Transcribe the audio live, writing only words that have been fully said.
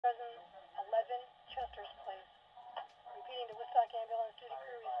Chester's Place. Repeating the Woodstock ambulance duty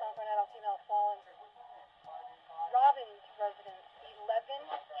crew respond for an adult female fallen. Robbins residence, 11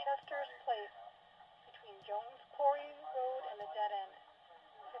 Chester's Place, between Jones Quarry Road and the dead end.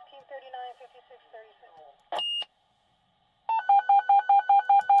 1539, 5636.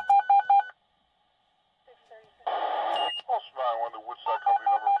 636. Pulse 911 to Woodstock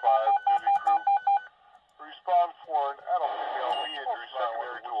Company number 5, duty crew. Respond for an adult female knee injury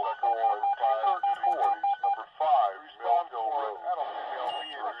secondary to a fall at 5 towards number 5, Mill Hill Road. Adult female knee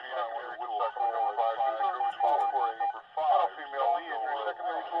injury secondary to a fall at 5 duty crew. Respond for a number 5, adult female knee injury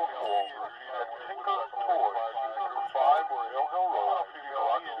secondary to a fall at Tinker towards number 5 or Mill Hill Road. Adult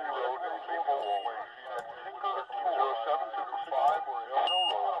female knee injury road and Maple Lane at Tinker towards 0765 or Mill Hill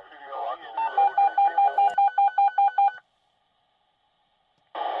Road. Adult female knee injury road and Maple Lane.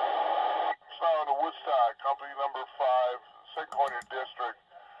 Now to Woodstock, company number 5, St. Clair District.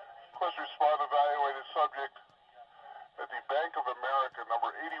 Request respond evaluated subject at the Bank of America,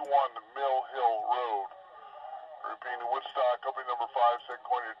 number 81 Mill Hill Road. Repeating Woodstock, company number 5, St.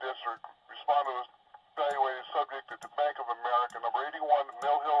 Clair District. Respond to evaluated subject at the Bank of America, number 81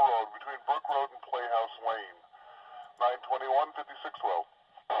 Mill Hill Road, between Brook Road and Playhouse Lane. 921-5612.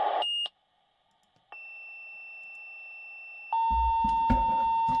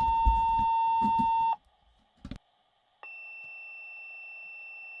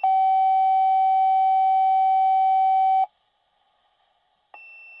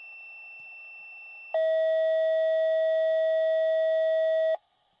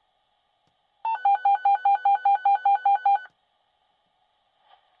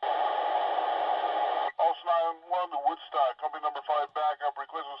 Also 911 to Woodstock, company number 5 backup,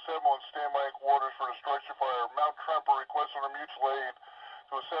 request to assemble and standby in quarters for the structure fire. Mount Tremper request on a mutual aid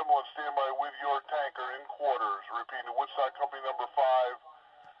to assemble and standby with your tanker in quarters. Repeating to Woodstock, company number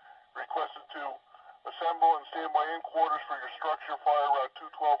 5, requested to assemble and standby in quarters for your structure fire, Route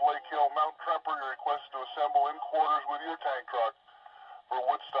 212 Lake Hill. Mount Tremper, you're requested to assemble in quarters with your tank truck for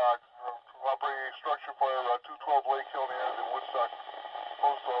Woodstock, operating a structure fire, Route 212 Lake Hill, near the Woodstock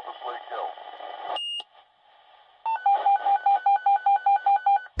Post Office, Lake Hill.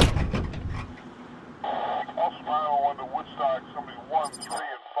 Also 911 to Woodstock, somebody 1, 3, and 5,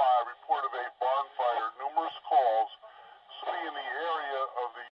 report of a barn fire. Numerous calls. Somebody in the area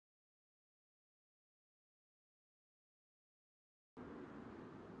of the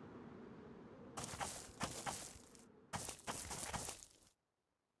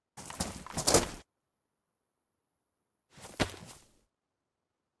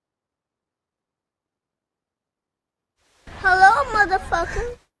Hello,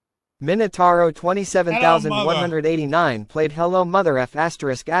 motherfucker. Minotauro 27,189 played Hello Mother F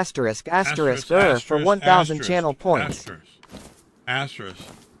asterisk asterisk asterisk for 1,000 channel points. Asterisk.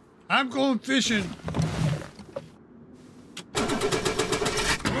 I'm going fishing.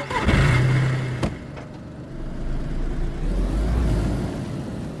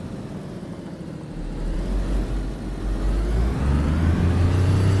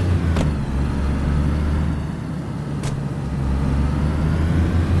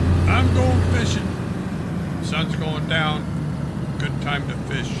 I'm going fishing. Sun's going down. Good time to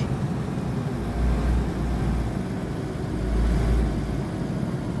fish.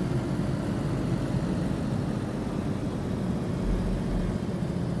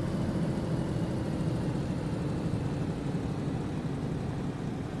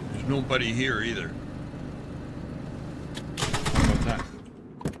 There's nobody here either. How about that?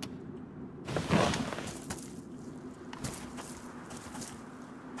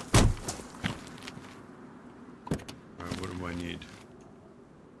 Alright, what do I need?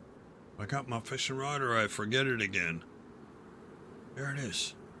 I got my fishing rod or I forget it again. There it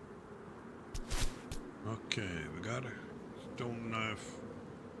is. Okay, we got a stone knife.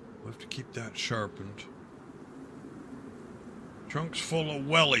 We'll have to keep that sharpened. Trunk's full of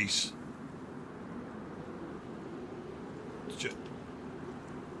wellies. Shit.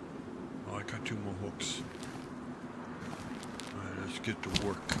 Oh, I got 2 more hooks. Alright, let's get to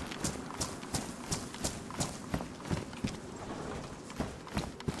work.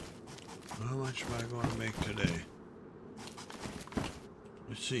 How much am I going to make today?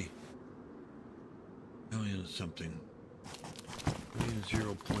 Let's see. Million something. Million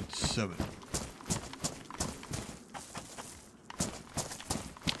 0.7.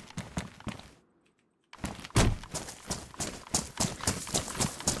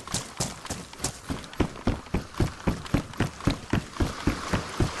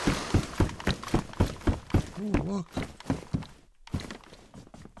 Oh, look.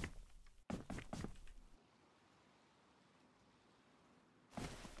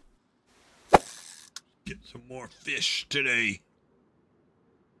 get some more fish today.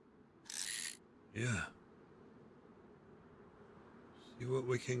 Yeah. See what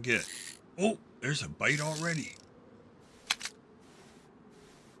we can get. Oh, there's a bite already.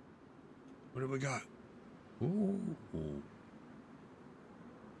 What do we got? Ooh.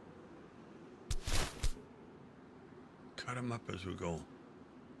 Cut them up as we go.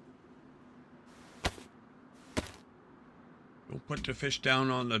 Don't put the fish down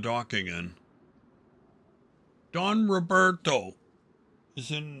on the dock again. Don Roberto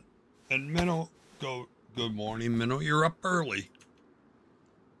is in Minnow. Good morning, Minnow. You're up early.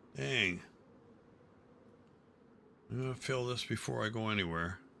 Dang. I'm gonna fill this before I go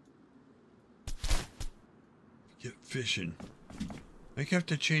anywhere. Get fishing. I have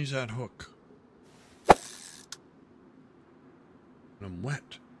to change that hook. I'm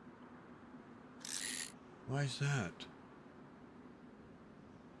wet. Why is that?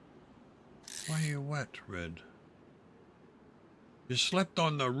 Why are you wet, Red? You slept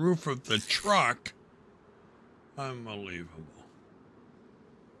on the roof of the truck? Unbelievable.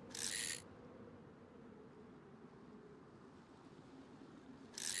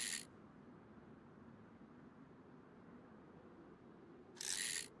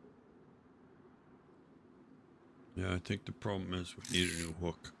 Yeah, I think the problem is we need a new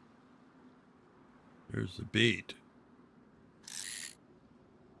hook. There's the bait.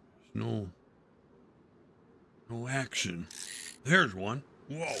 There's no action. There's one.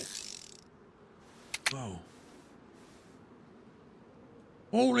 Whoa. Whoa.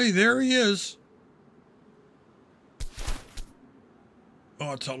 Holy, there he is.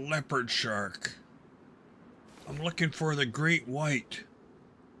 Oh, it's a leopard shark. I'm looking for the great white.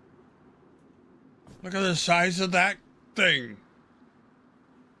 Look at the size of that thing.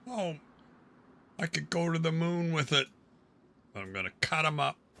 Oh, I could go to the moon with it. I'm going to cut him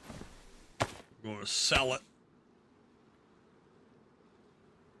up. I'm going to sell it.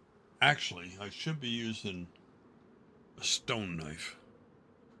 Actually, I should be using a stone knife.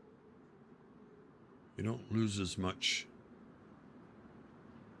 You don't lose as much.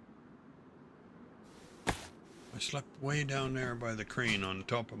 I slept way down there by the crane on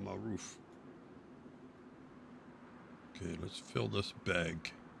top of my roof. Okay, let's fill this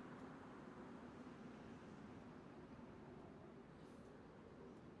bag.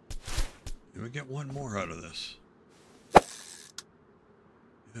 And we get one more out of this.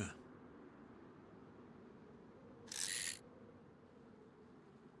 Yeah.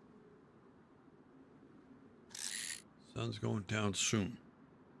 Sun's going down soon.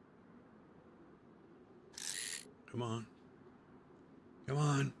 Come on. Come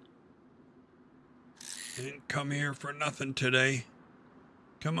on. I didn't come here for nothing today.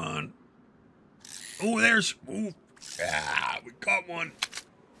 Come on. Oh, there's... Oh, ah, we caught one.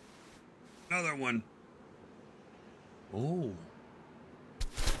 Another one. Oh.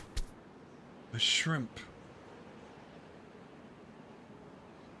 A shrimp.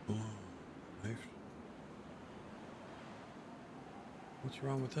 Oh, knife. What's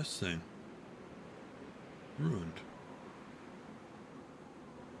wrong with this thing? Ruined.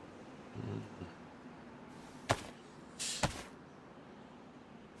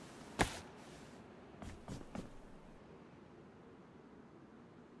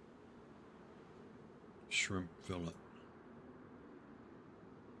 Shrimp fillet.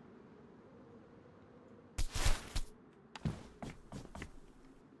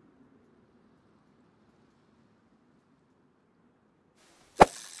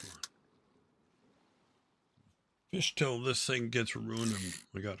 Fish till this thing gets ruined, and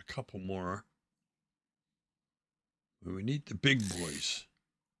we got a couple more. But we need the big boys.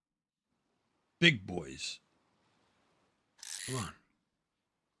 Big boys. Come on.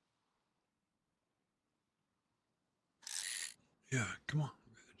 Yeah, come on.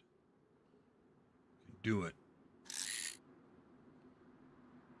 Do it.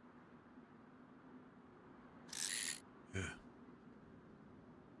 Yeah.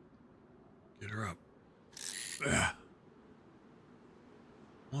 Get her up. Yeah.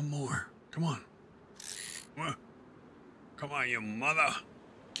 One more. Come on. Come on, you mother.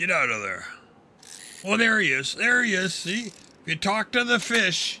 Get out of there. Oh, there he is. There he is. See? If you talk to the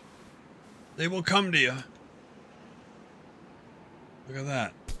fish, they will come to you. Look at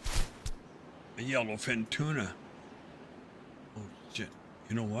that. A yellowfin tuna. Oh, shit.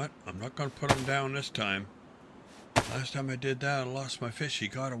 You know what? I'm not going to put him down this time. Last time I did that, I lost my fish. He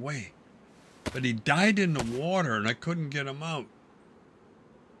got away. But he died in the water, and I couldn't get him out.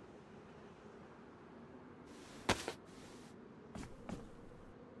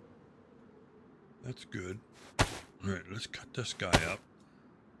 That's good. All right, let's cut this guy up.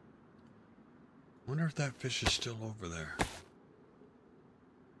 wonder if that fish is still over there.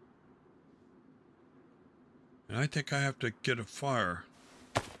 And I think I have to get a fire.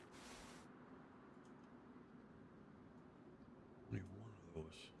 Only one of those.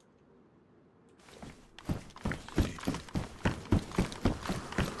 Let's see.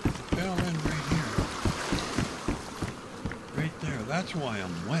 It fell in right here. Right there. That's why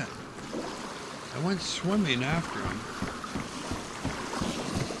I'm wet. I went swimming after him.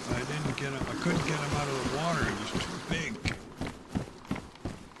 I didn't get him. I couldn't get him out of the water. It was too big.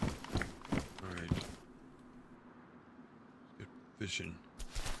 All right. Good fishing.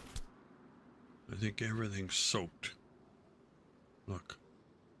 I think everything's soaked. Look.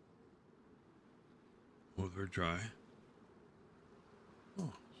 Oh, they're dry.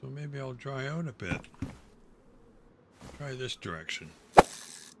 Oh, so maybe I'll dry out a bit. Try this direction.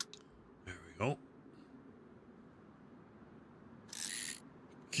 There we go.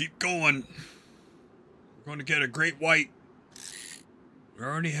 Keep going. We're going to get a great white. We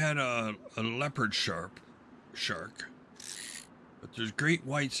already had a leopard shark, but there's great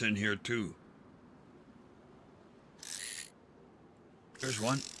whites in here too. There's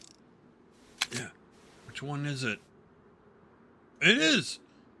one. Yeah. Which one is it? It is!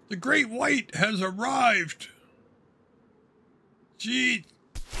 The great white has arrived! Gee,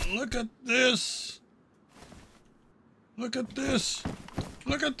 look at this! Look at this!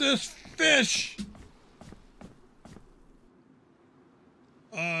 Look at this fish!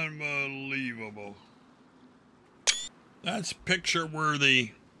 Unbelievable. That's picture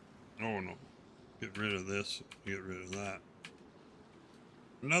worthy. Oh no. Get rid of this. Get rid of that.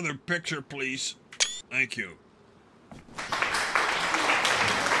 Another picture, please. Thank you.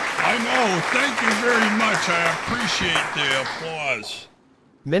 I know. Thank you very much. I appreciate the applause.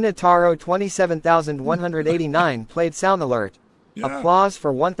 Minotauro 27,189 played sound alert. Yeah. Applause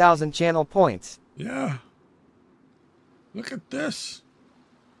for 1,000 channel points. Yeah. Look at this.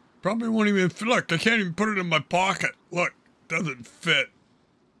 Probably won't even fit. Look, I can't even put it in my pocket. Look, doesn't fit.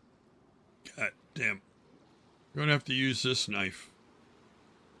 God damn. I'm going to have to use this knife.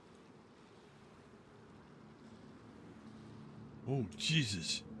 Oh,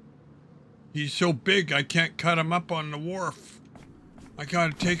 Jesus. He's so big, I can't cut him up on the wharf. I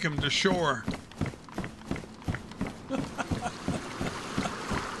gotta take him to shore. Look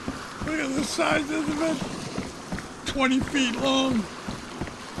at the size of it. 20 feet long.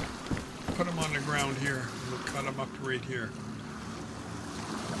 Put him on the ground here. We'll cut him up right here.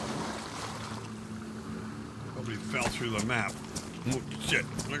 Probably fell through the map. Oh, shit.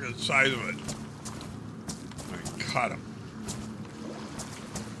 Look at the size of it. I cut him.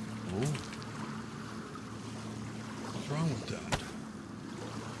 Oh. What's wrong with that?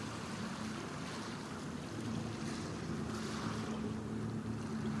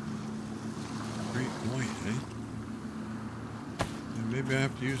 Great white, eh? And maybe I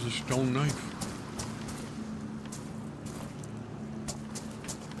have to use a stone knife.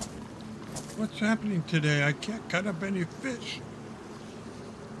 What's happening today? I can't cut up any fish.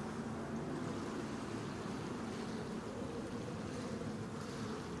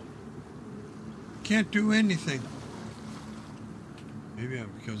 Can't do anything. Maybe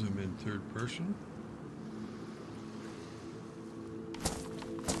because I'm in third person.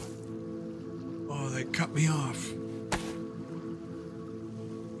 Oh, they cut me off.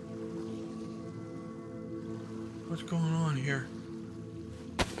 What's going on here?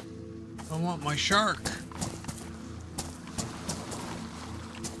 I want my shark.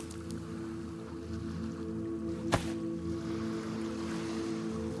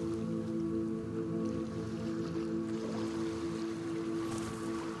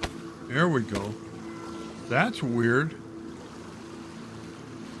 There we go. That's weird.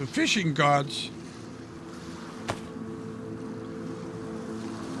 The fishing gods.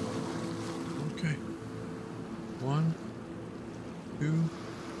 Okay. 1, 2,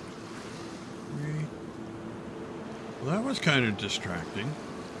 3. Well, that was kind of distracting.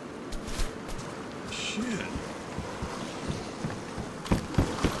 Shit.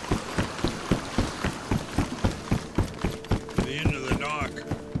 The end of the dock.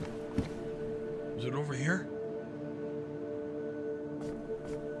 Is it over here?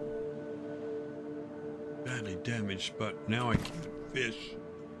 Badly damaged, but now I can't fish.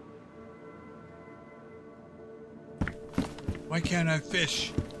 Why can't I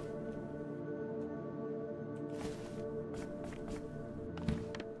fish?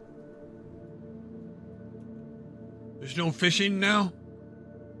 There's no fishing now?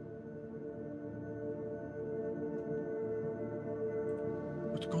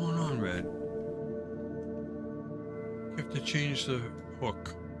 What's going on, Red? You have to change the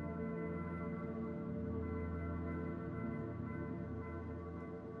hook.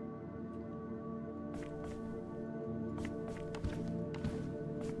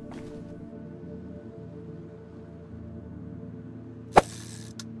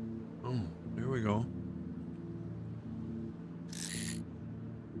 we go.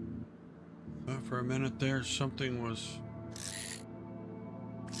 For a minute there, something was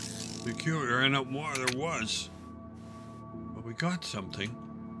peculiar, and there was. But we got something.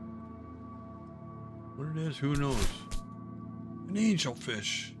 What it is, who knows? An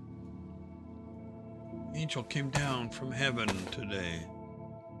angelfish. Angel came down from heaven today.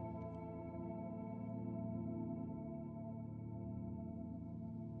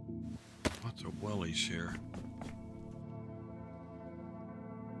 Lots of wellies here.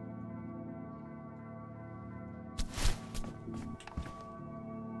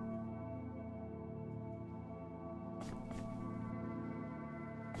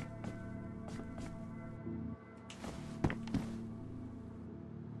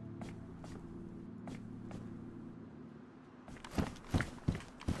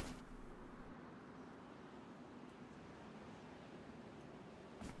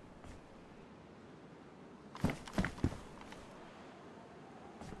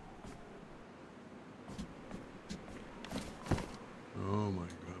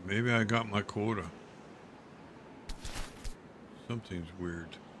 Maybe I got my quota. Something's weird.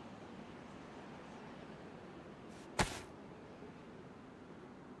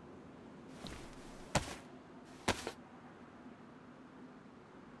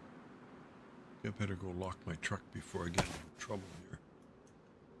 I better go lock my truck before I get in trouble here.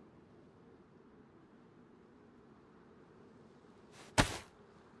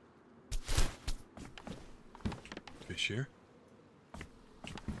 Fish here.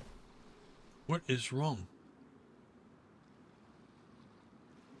 What is wrong?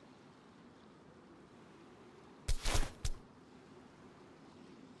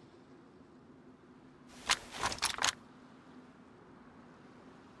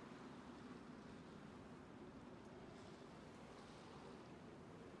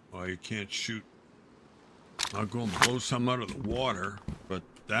 Well, you can't shoot. I'll go and blow some out of the water, but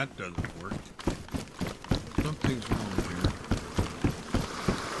that doesn't work. Something's wrong here.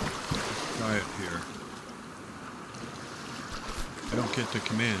 Try it here. I don't get the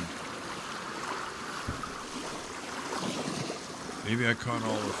command. Maybe I caught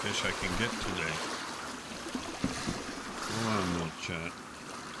all the fish I can get today. Hold on a minute, chat.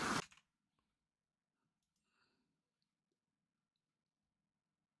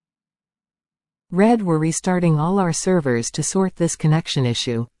 Red, we're restarting all our servers to sort this connection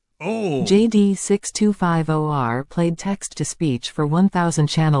issue. Oh! JD6250R played text-to-speech for 1,000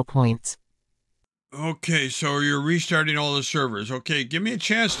 channel points. Okay, so you're restarting all the servers. Okay, give me a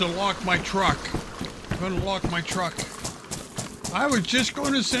chance to lock my truck. I'm going to lock my truck. I was just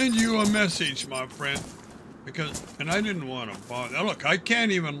going to send you a message, my friend. And I didn't want to bother. Look, I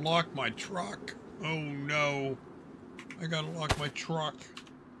can't even lock my truck. Oh, no. I got to lock my truck.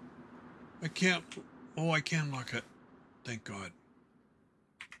 I can't. Oh, I can lock it. Thank God.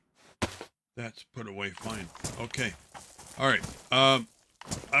 That's put away fine. Okay. All right.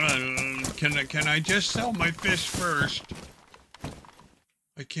 Can I just sell my fish first?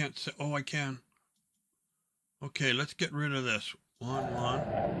 I can't sell. Oh, I can. Okay, let's get rid of this. One.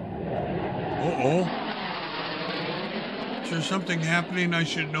 Uh-oh. Is there something happening I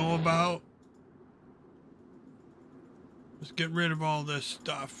should know about? Let's get rid of all this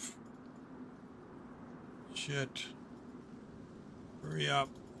stuff. Shit. Hurry up.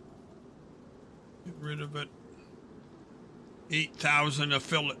 Get rid of it. 8,000 a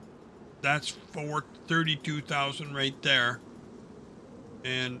fillet. That's 32,000 right there.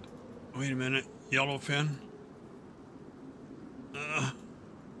 And wait a minute, yellowfin.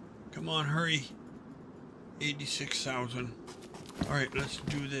 Come on, hurry. 86,000. All right, let's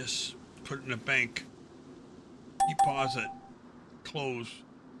do this. Put it in a bank. Deposit. Close.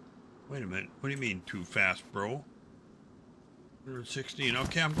 Wait a minute. What do you mean too fast, bro? 116.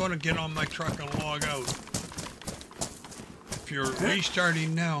 Okay, I'm going to get on my truck and log out. If you're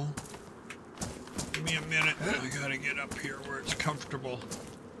restarting now, give me a minute. I got to get up here where it's comfortable.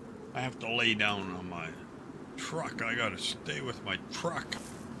 I have to lay down on my truck. I got to stay with my truck.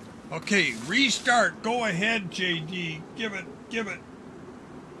 Okay, restart. Go ahead, JD. Give it.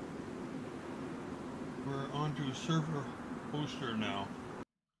 We're onto server poster now.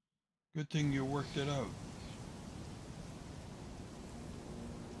 Good thing you worked it out.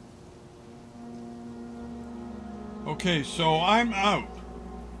 Okay, so I'm out.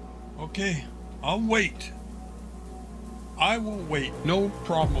 Okay, I'll wait. I will wait, no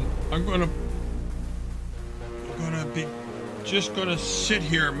problem. I'm gonna be just gonna sit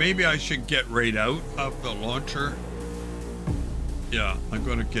here. Maybe I should get right out of the launcher. Yeah, I'm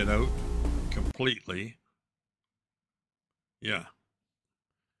gonna get out completely. Yeah.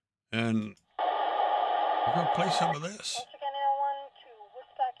 And We're going to play some of this. Once again, L1 to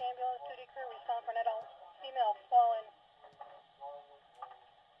Woodstock ambulance duty crew. Respond for an adult female fallen.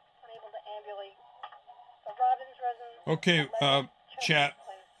 Unable to ambulate. The Robbins residence. Okay, chat.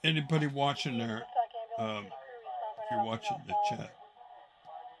 Anybody watching there? If you're watching the chat,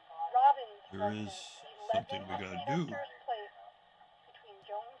 there is something we got to do. Between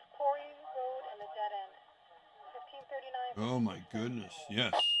Jones Quarry Road and the dead end. 1539. Oh my goodness,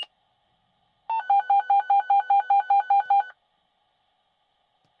 yes.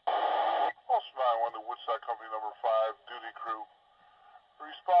 Also 911 to Woodstock Company number 5, duty crew.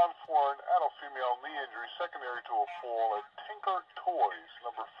 Respond for an adult female knee injury secondary to a fall at Tinker Toys,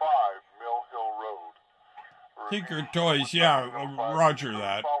 number 5, Mill Hill Road. Tinker Toys, yeah, roger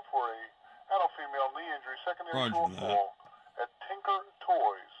that. Respond for a adult female knee injury secondary to a fall at Tinker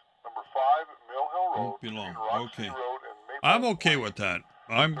Toys, number 5, Mill Hill Road. Won't be long. Okay. Road and I'm okay with that.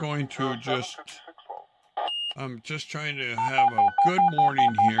 I'm going to just... I'm just trying to have a good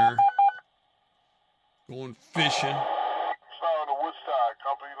morning here. Going fishing. Woodstock,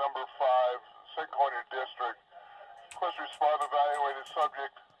 company number 5, St. Clair District. Request respond evaluated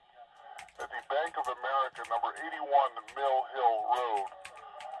subject at the Bank of America, number 81, Mill Hill Road.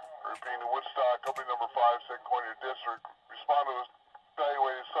 Repeating, Woodstock, company number 5, St. Clair District. Respond to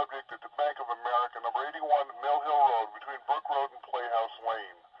evaluated subject at the Bank of America, number 81, Mill Hill Road, between Brook Road and Playhouse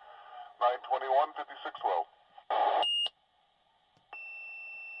Lane. 921-5612.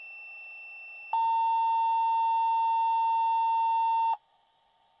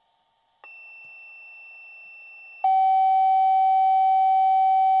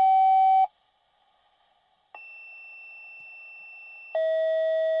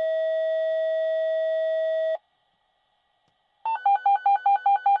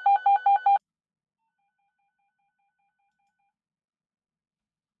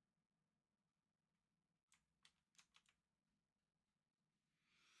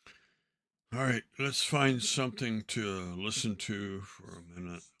 All right, let's find something to listen to for a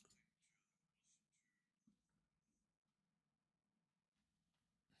minute.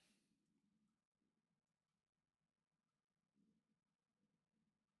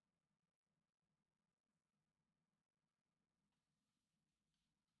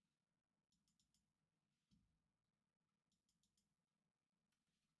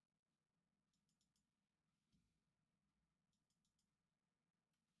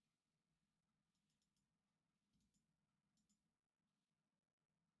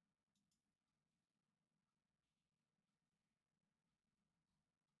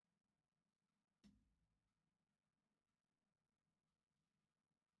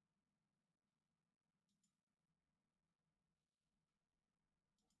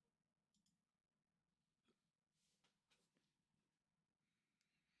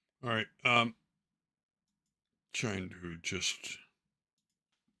 All right, trying to just...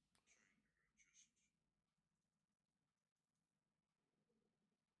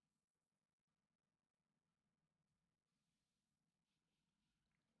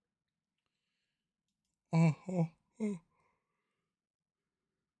 Um,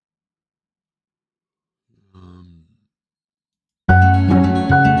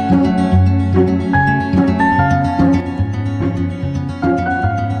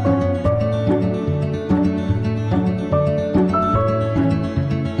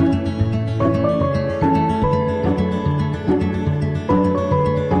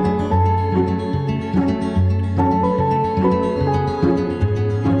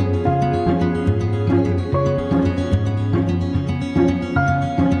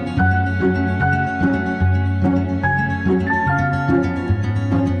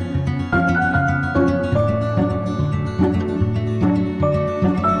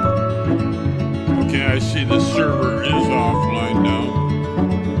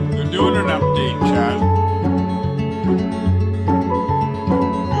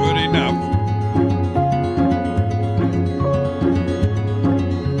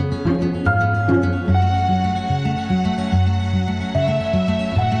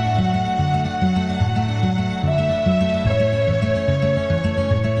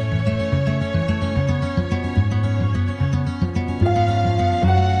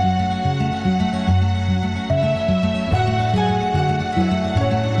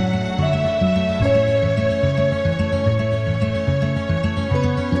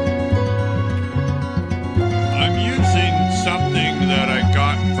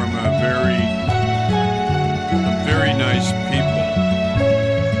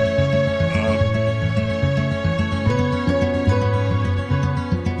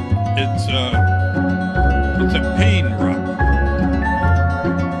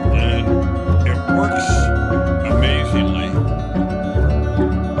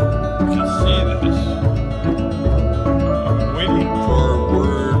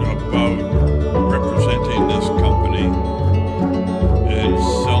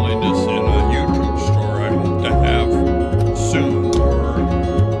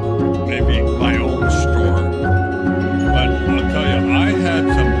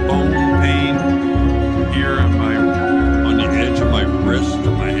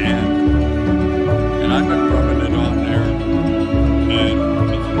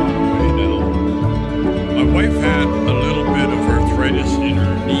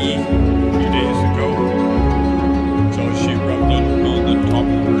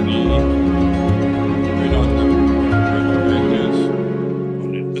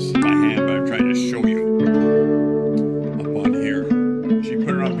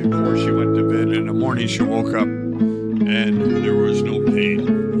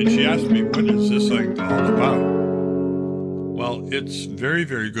 And she asked me, what is this thing all about? Well, it's very,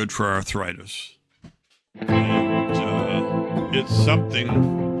 very good for arthritis. And it's something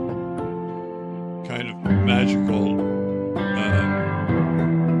kind of magical.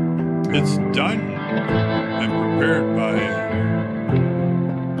 It's done and prepared by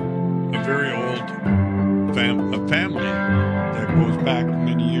a very old family that goes back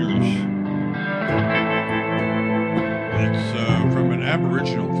many years. It's from an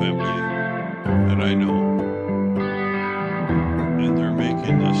Aboriginal family that I know. And they're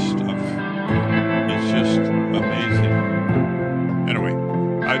making this stuff. It's just amazing. Anyway,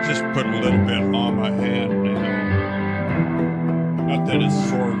 I just put a little bit on my hand now. Not that it's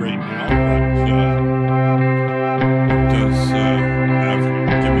sore right now, but it does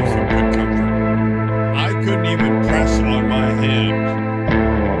give me some good comfort. I couldn't even press on my hand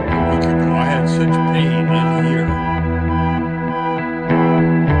a week ago. I had such pain in here.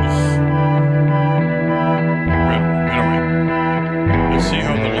 Anyway, let's see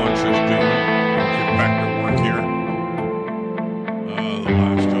how the launcher's doing. Get back to work here. The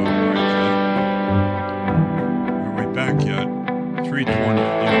last OutBreak. Are we back yet? 320.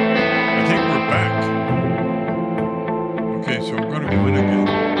 Yeah. I think we're back. Okay, so I'm going to go in again.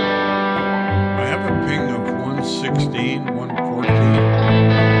 I have a ping of 116,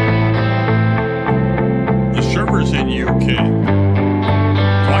 114. The server's in UK.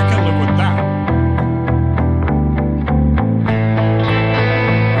 So I can live with that.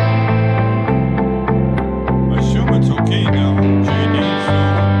 I assume it's okay now, JD, so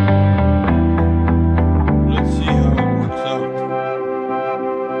let's see how it works out.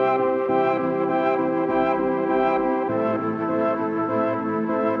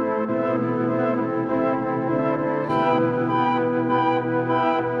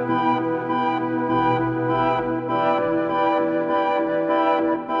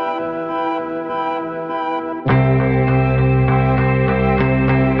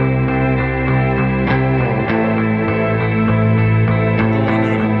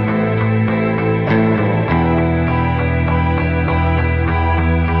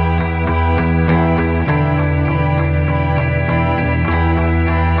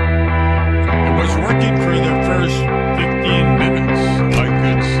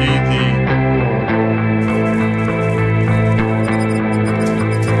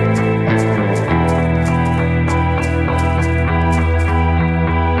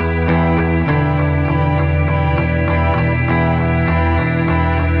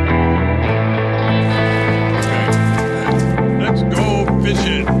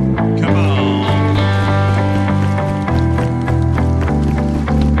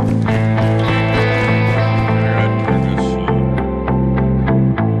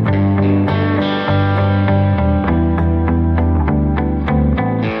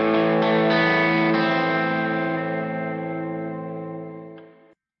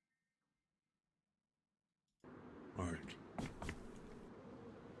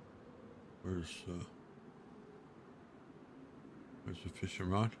 Where's the fishing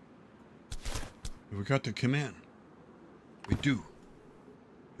rod? We got to come in. We do.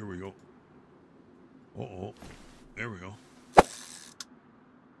 Here we go. Uh-oh. There we go.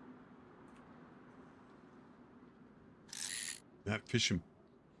 That fishing...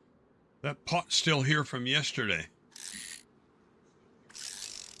 That pot's still here from yesterday.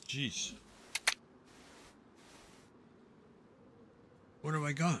 Jeez. What have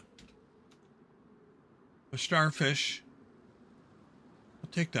I got? A starfish. I'll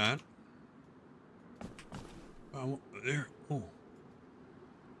take that. There. Oh.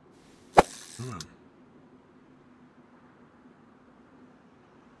 Come on.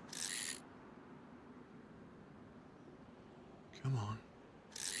 Come on.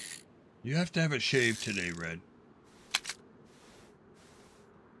 You have to have it shaved today, Red.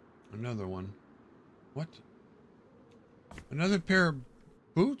 Another one. What? Another pair of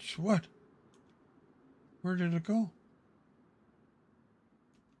boots? What? Where did it go?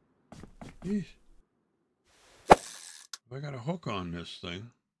 Jeez. I got a hook on this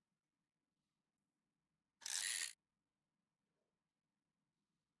thing.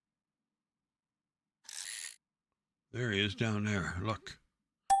 There he is down there. Look.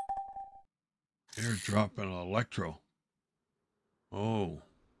 Airdrop an electro. Oh.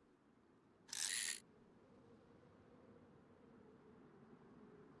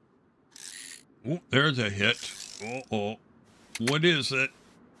 Oh, there's a hit. Uh-oh. What is it?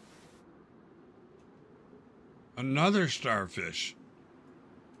 Another starfish.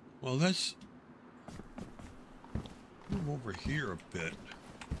 Well, let's move over here a bit.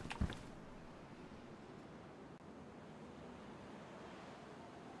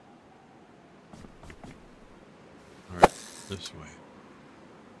 This way.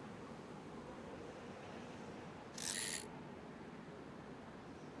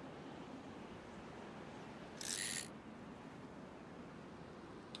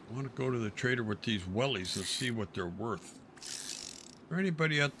 I want to go to the trader with these wellies and see what they're worth. Is there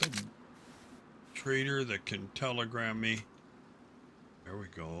anybody at the trader that can telegram me? There we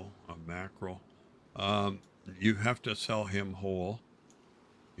go. A mackerel. You have to sell him whole.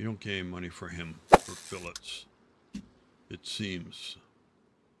 You don't get any money for him for fillets. It seems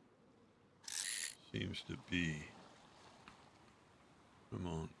to be. Come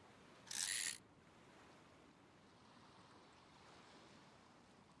on.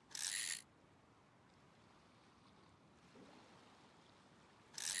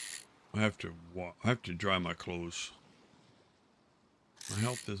 I have to dry my clothes. My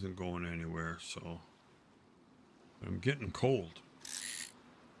health isn't going anywhere, so I'm getting cold.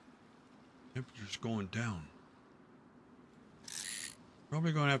 Temperature's going down.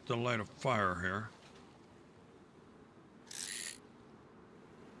 Probably going to have to light a fire here.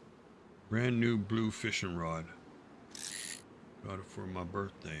 Brand new blue fishing rod. Got it for my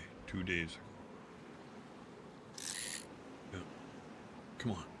birthday 2 days ago. Yeah.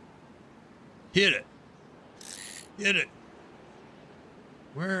 Come on. Hit it. Hit it.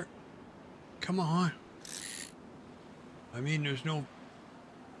 Where? Come on. I mean, there's no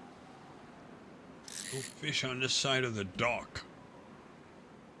fish on this side of the dock.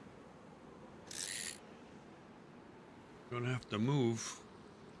 Gonna have to move.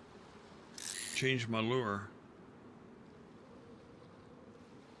 Change my lure.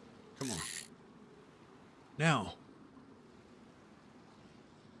 Come on. Now.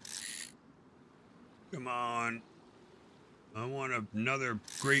 Come on. I want another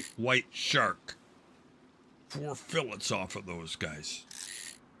great white shark. 4 fillets off of those guys.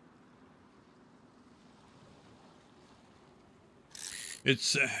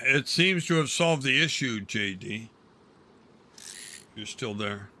 It seems to have solved the issue, JD. You're still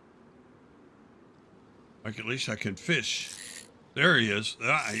there. Like, at least I can fish. There he is.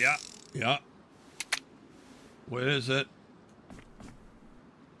 Ah, yeah, yeah. What is it?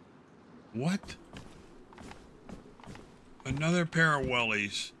 What? Another pair of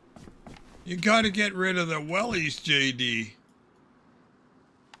wellies. You gotta get rid of the wellies, JD.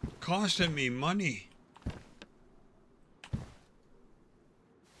 Costing me money.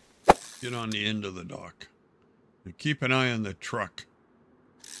 Get on the end of the dock. And keep an eye on the truck.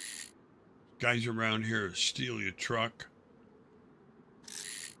 Guys around here steal your truck.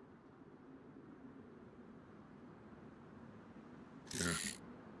 There.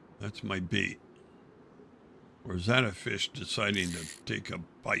 That's my bait. Or is that a fish deciding to take a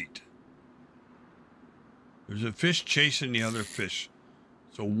bite? There's a fish chasing the other fish.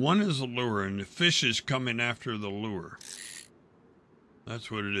 So one is a lure and the fish is coming after the lure.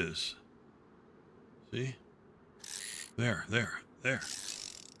 That's what it is. See? There.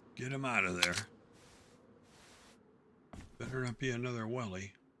 Get him out of there. Better not be another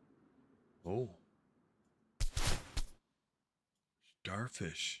welly. Oh.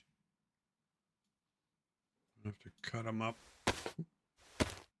 Starfish. I have to cut them up.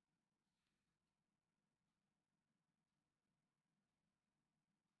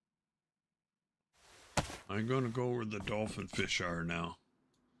 I'm going to go where the dolphin fish are now.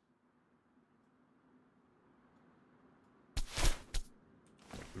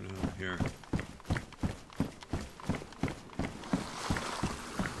 Down here.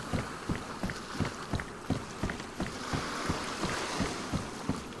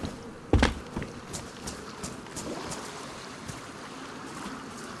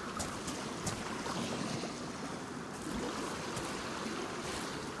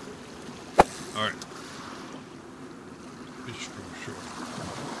 Alright. Fish from shore.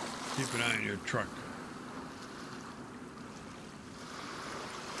 Keep an eye on your truck.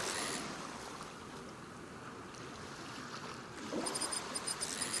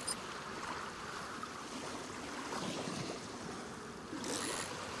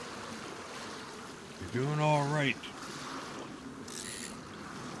 You're doing all right.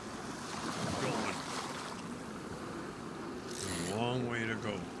 Going. A long way to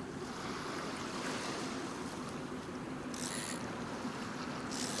go.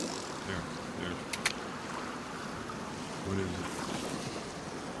 There. What is it?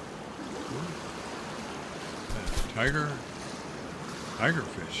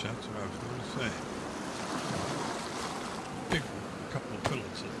 Tigerfish, that's what I was going to say. Big one, a couple of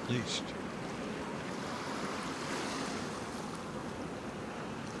fillets at least.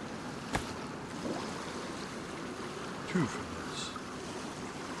 Two fillets.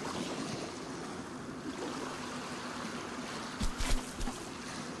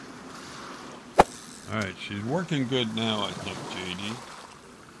 Alright, she's working good now, I think, JD.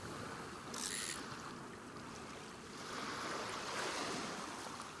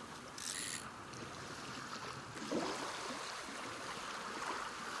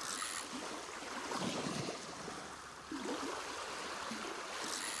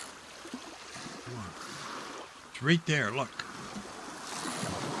 Come on. It's right there, look.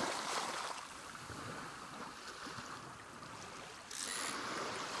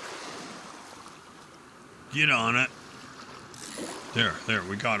 Get on it. There,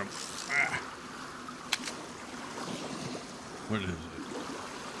 we got him. Ah. What is it?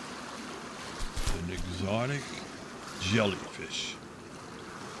 An exotic jellyfish.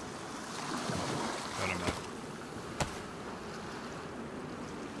 Got him up.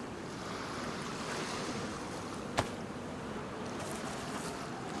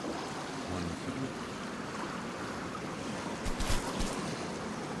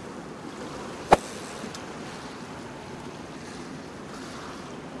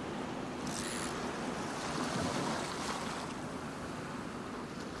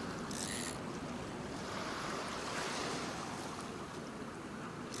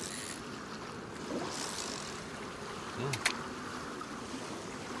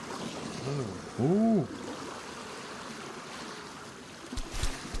 Ooh.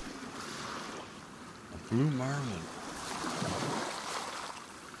 A blue marlin.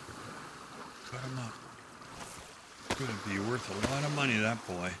 Cut him up. Gonna be worth a lot of money, that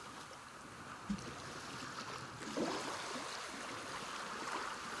boy.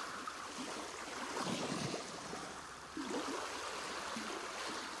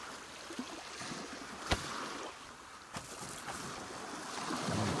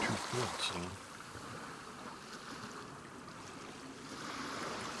 Only 2 foot, so.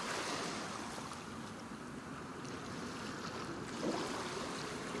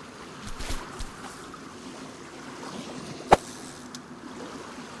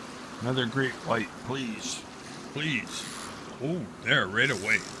 Another great white, please. Please. Oh, there, right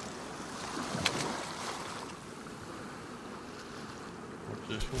away. What's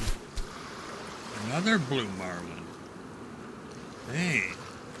this one? Another blue marlin. Hey.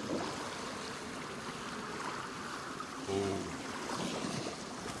 Oh.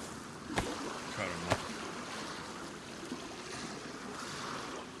 Cut him up.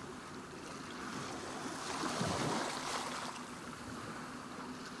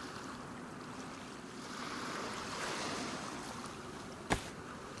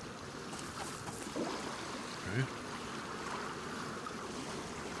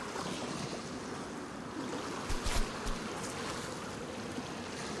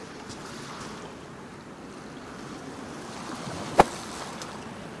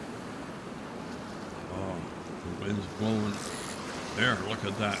 Wind's blowing. There, look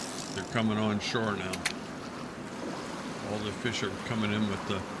at that. They're coming on shore now. All the fish are coming in with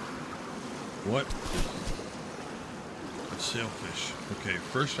the... What? A sailfish. Okay,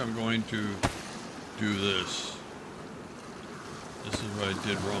 first I'm going to do this. This is what I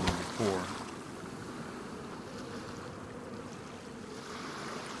did wrong before.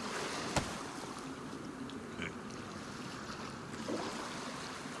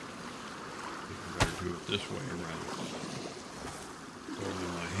 This way around. Go to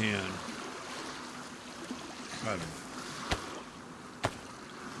my hand. Cut him.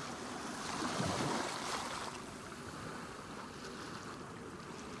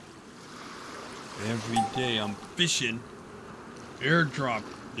 Every day I'm fishing. Airdrop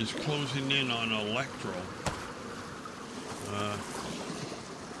is closing in on Electro. Over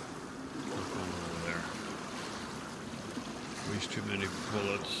there. Waste too many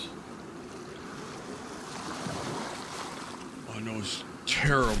bullets. On those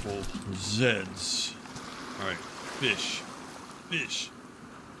terrible Zeds. Alright, fish. Fish.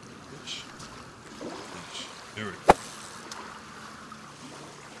 Fish. Fish. There we go.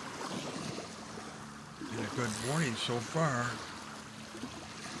 Been a good morning so far.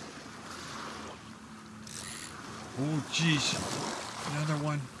 Oh, jeez. Another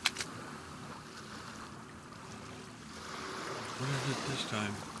one. What is it this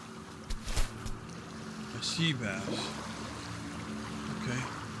time? A sea bass. Okay.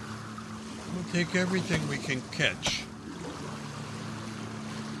 We'll take everything we can catch.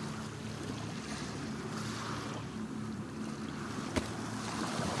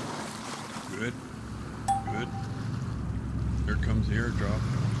 Good. Good. Here comes the airdrop.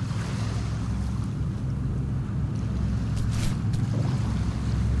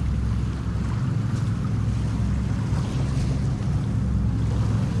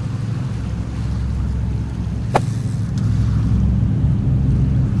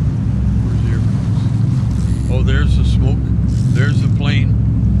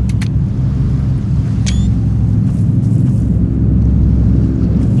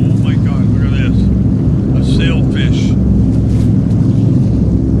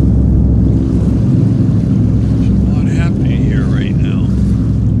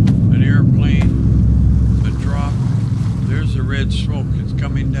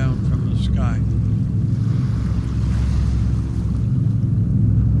 coming down from the sky.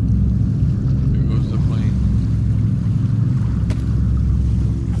 There goes the plane.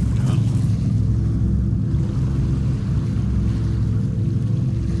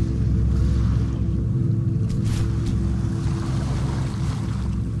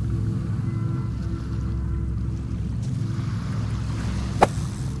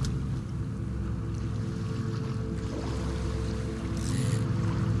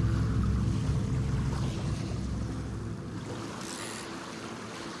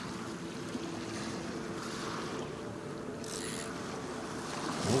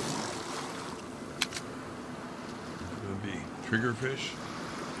 Triggerfish.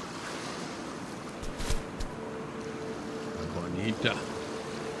 Bonita.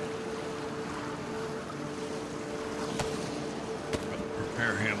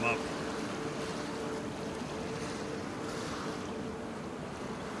 Prepare him up.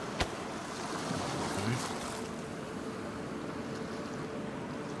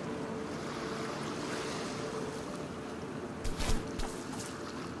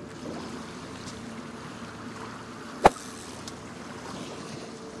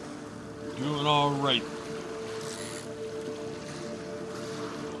 Doing all right.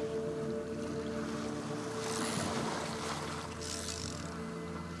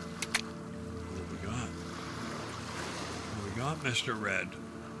 What we got? What we got, Mr. Red?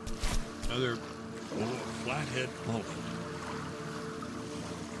 Another flathead mullet.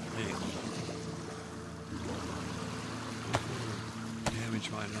 Hey.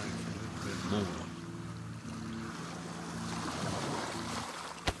 Damage my knife a little bit more.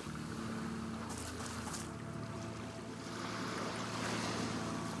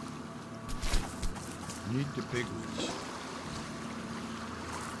 Need the big ones.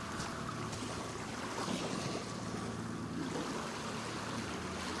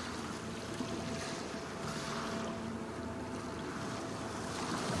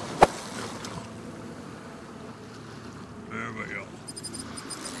 There we go.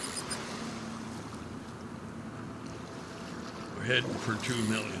 We're heading for 2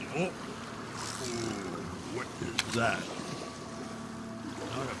 million. Oh! Ooh, what is that?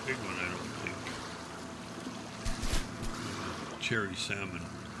 Not a big one, I don't think. Cherry salmon.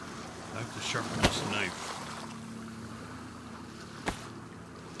 I have to sharpen this knife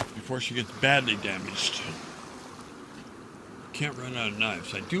before she gets badly damaged. Can't run out of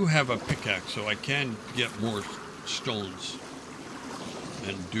knives. I do have a pickaxe, so I can get more stones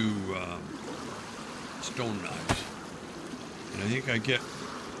and do stone knives. And I think I get,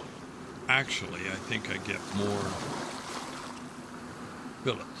 actually, I think I get more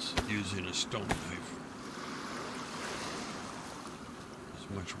billets using a stone knife.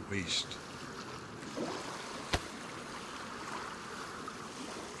 Much waste.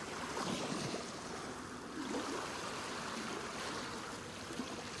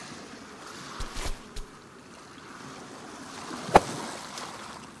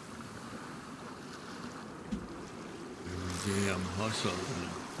 Every day I'm hustling.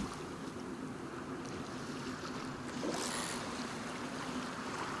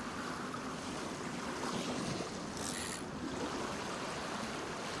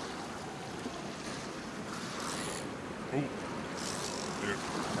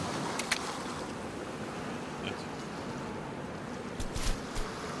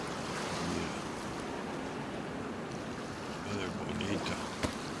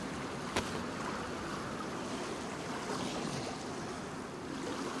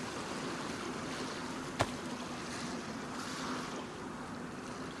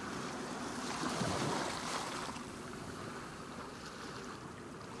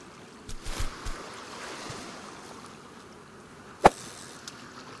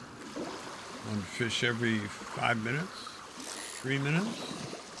 Fish every 5 minutes, 3 minutes.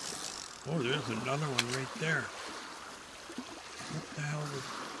 Oh, there's another one right there. What the hell was...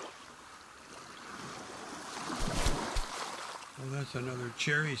 Oh, that's another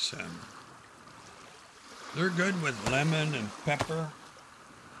cherry salmon. They're good with lemon and pepper.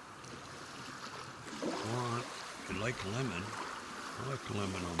 Or if you like lemon, I like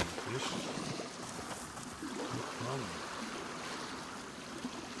lemon on the fish. No problem.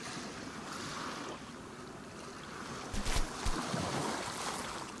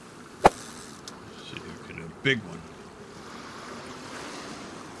 Big one.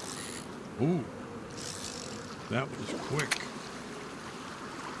 Ooh, that was quick.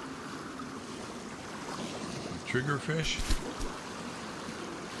 Triggerfish.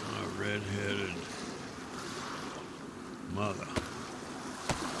 Red-headed mother.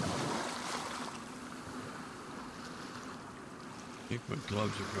 I think My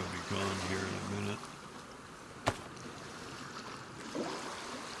gloves are probably gone here in a minute.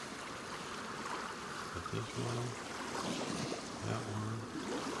 Put this one, that one.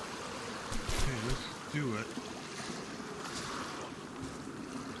 Okay, let's do it.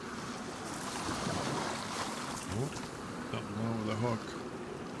 Oh, something wrong with the hook.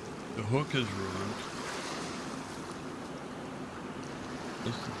 The hook is ruined.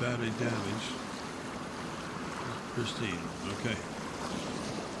 This is badly damaged. Pristine. Okay.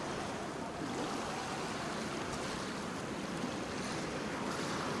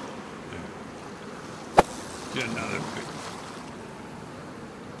 There. Get another big.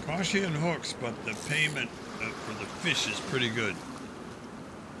 Caution hooks, but the payment for the fish is pretty good.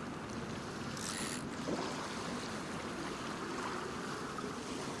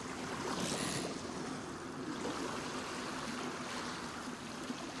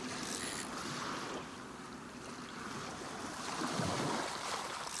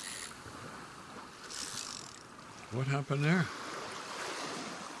 What happened there?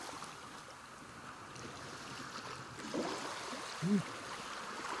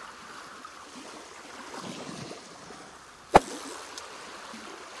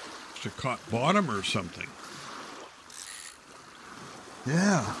 Must have caught bottom or something.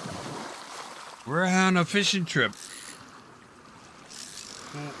 Yeah. We're on a fishing trip.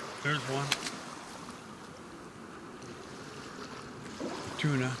 Oh, there's one.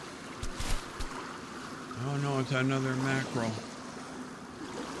 Tuna. Oh no, it's another mackerel.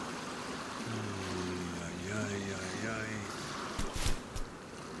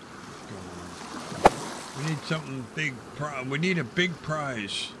 We need something big. We need a big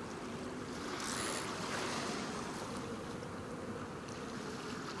prize.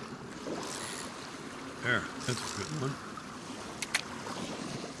 There, that's a good one.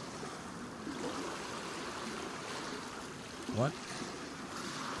 What?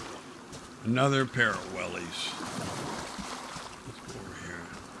 Another pair of wellies. Let's go over here.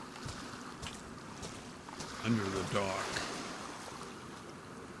 Under the dock.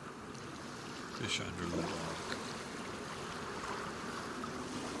 Fish under the dock.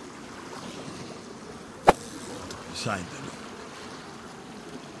 Beside the dock.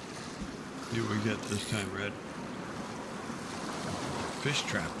 See what we get this time, Red. Fish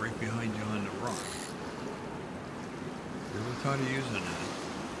trap right behind you on the rock. Never thought of using it.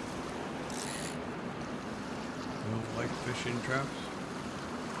 You don't like fishing traps?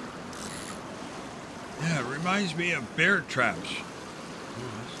 Yeah, it reminds me of bear traps.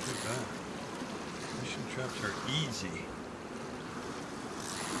 Oh, that's too bad. Fishing traps are easy.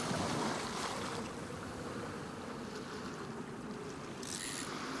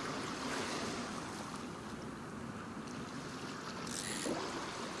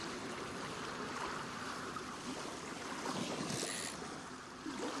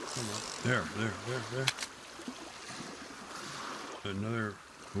 Come on. There. Another,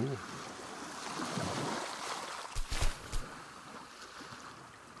 ooh.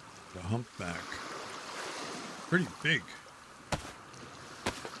 The humpback. Pretty big.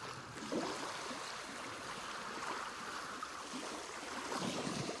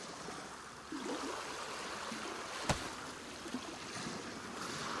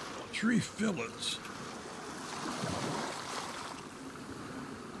 Three fillets.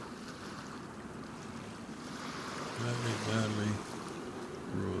 Badly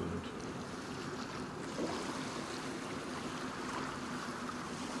ruined.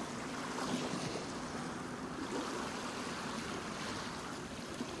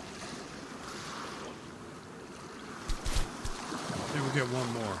 Maybe we'll get one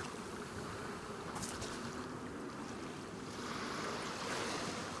more.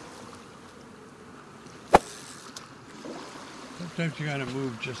 Sometimes you gotta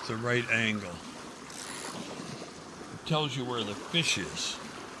move just the right angle. It tells you where the fish is.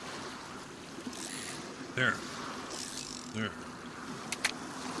 There.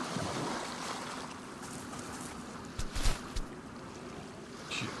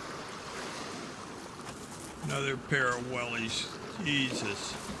 Shit. Another pair of wellies.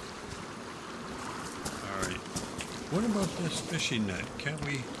 Jesus. Alright. What about this fishing net? Can't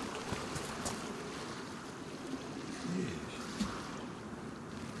we...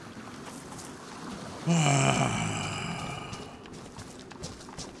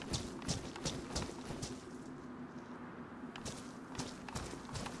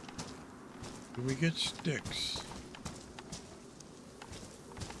 Do we get sticks?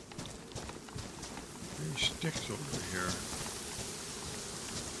 Any sticks over here?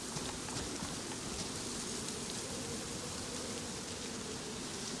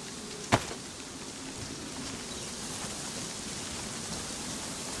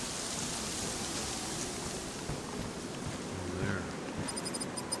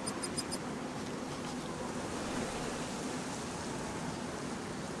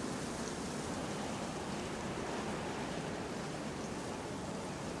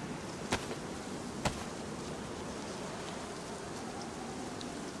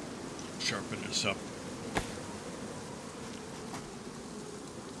 sharpen this up.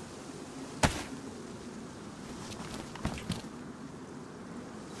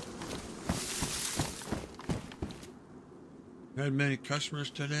 Had many customers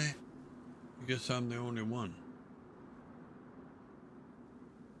today? I guess I'm the only one.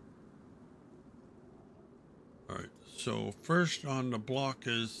 Alright, so first on the block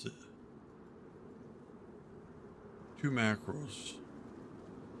is 2 mackerels,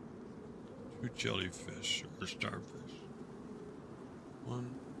 2 jellyfish or starfish. 1,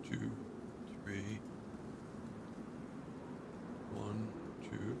 2, 3. 1,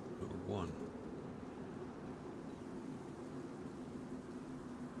 2, or 1.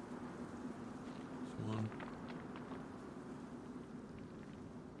 One.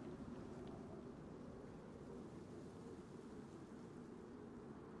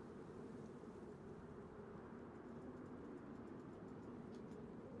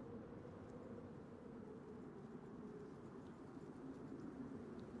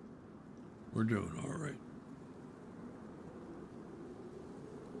 We're doing all right.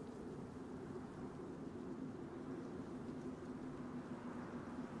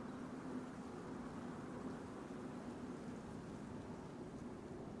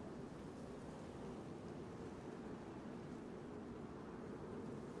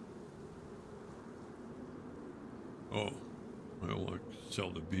 Oh, I don't want to sell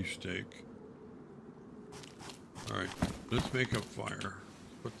the beefsteak. All right, let's make a fire.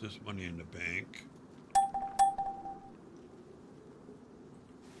 Put this money in the bank.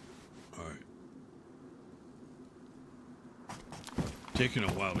 All right. Taking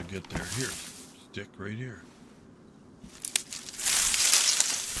a while to get there. Here, stick right here.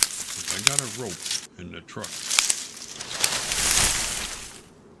 I got a rope in the truck.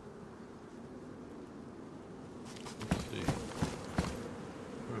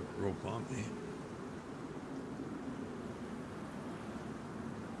 Rope on me.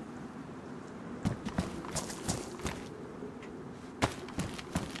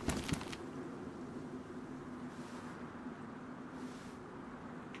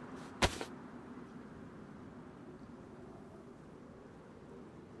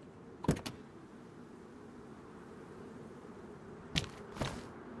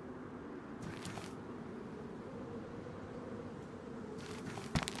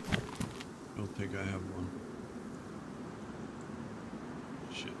 I don't think I have one.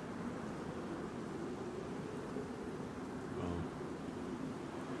 Shit.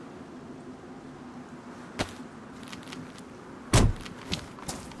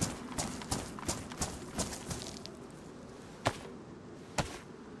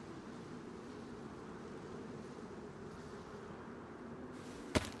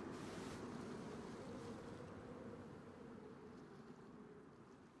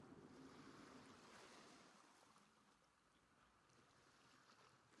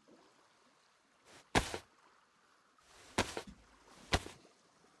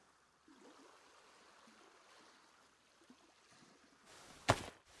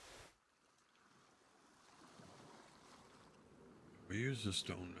 We use the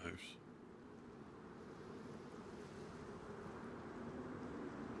stone knives.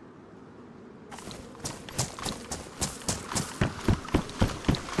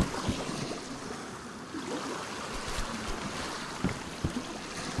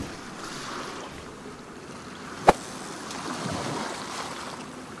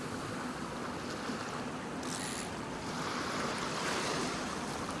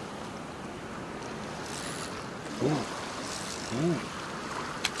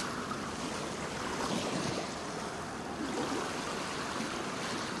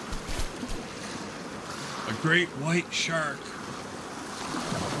 A great white shark.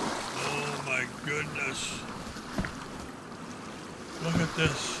 Oh my goodness. Look at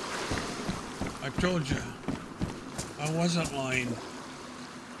this. I told you. I wasn't lying.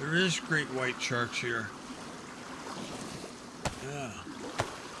 There is great white sharks here. Yeah.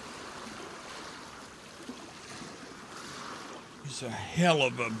 He's a hell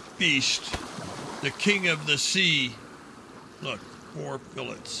of a beast. The king of the sea. Look, 4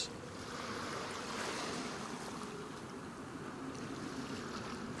 fillets.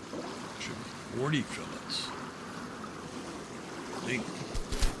 Should be 40 fillets. Think.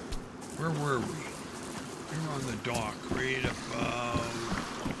 Where were we? We were on the dock, right about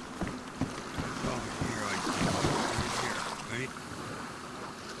here, I think. Right here, right?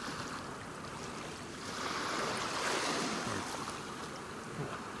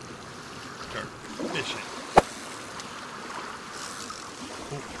 Start fishing.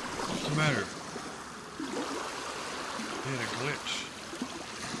 Oh, what's the matter? I had a glitch.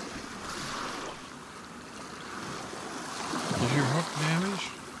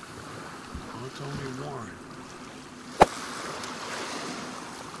 only Warren.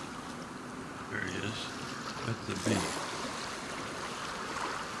 There he is. That's the bee.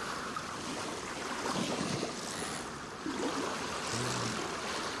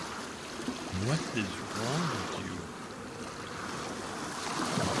 What is wrong with you?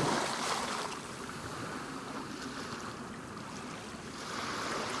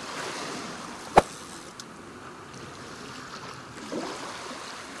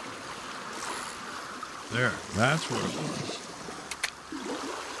 There, that's what it was.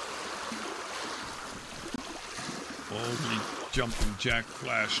 Holy jumping jack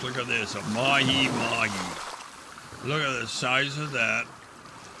flash. Look at this, a mahi-mahi. Look at the size of that.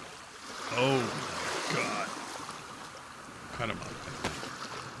 Oh my God. Cut them up, I think.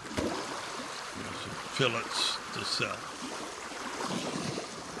 Some fillets to sell.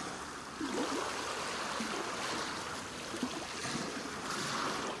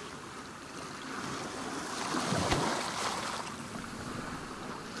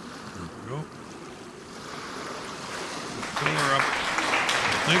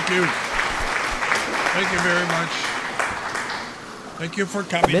 Thank you. Thank you very much. Thank you for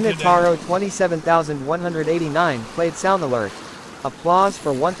coming Minotauro today. 27,189 played sound alert. Applause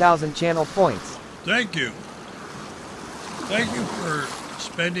for 1,000 channel points. Thank you. Thank you for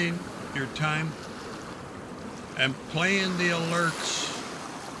spending your time and playing the alerts.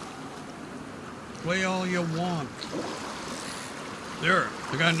 Play all you want. There,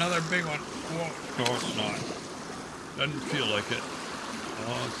 I got another big one. Whoa. No, it's not. Doesn't feel like it.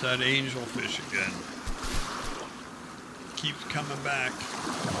 Oh, it's that angelfish again. Keeps coming back.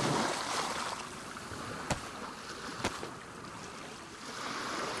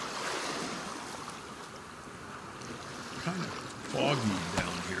 Kind of foggy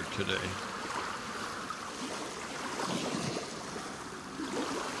down here today.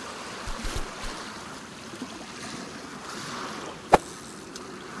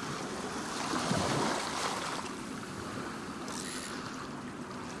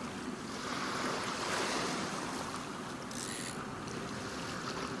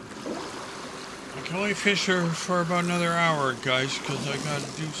 I can only fish her for about another hour, guys, because I got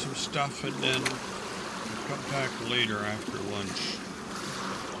to do some stuff and then come back later after lunch.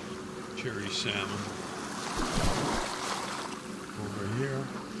 Cherry salmon. Over here.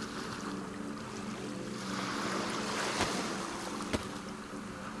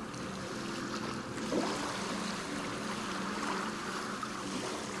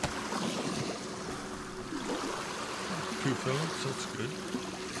 Two fillets, that's good.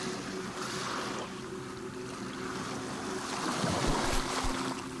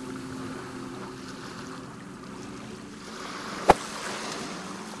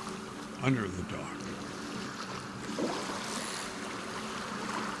 Under the dock.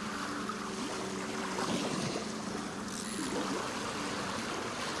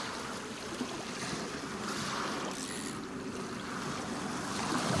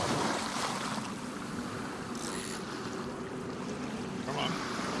 Come on.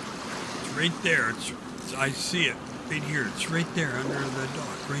 It's right there. I see it right here. It's right there under the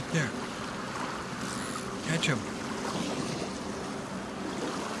dock. Right there. Catch him.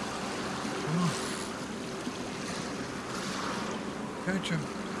 Catch him.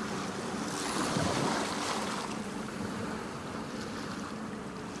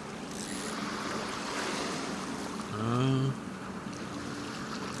 I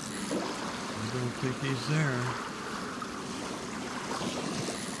don't think he's there.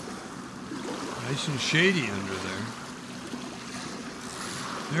 Nice and shady under there.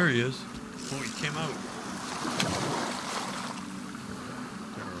 There he is. Oh, he came out.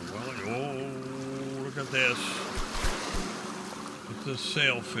 There, well, oh, look at this. It's a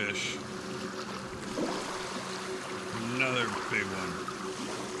sailfish. Another big one.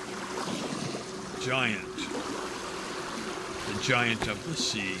 Giant. The giant of the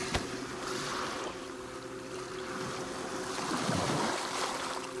sea.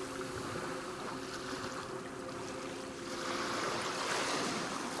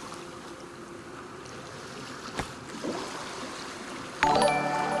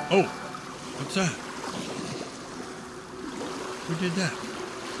 Oh, what's that? Who did that?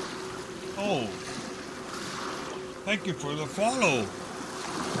 Oh, thank you for the follow.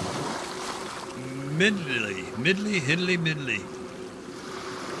 Middly.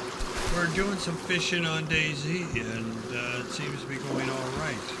 We're doing some fishing on DayZ, and it seems to be going all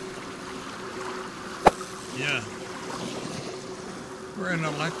right. Yeah. We're in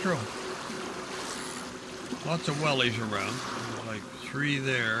Electro. Lots of wellies around. There's like 3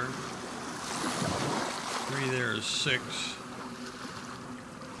 there. 3 there is 6.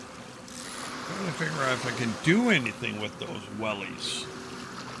 trying to figure out if I can do anything with those wellies.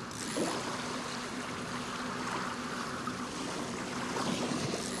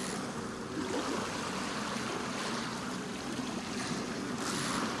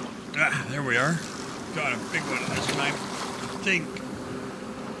 Ah, there we are. Got a big one this time. I think.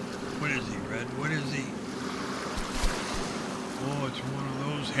 What is he, Red? What is he? Oh, it's one of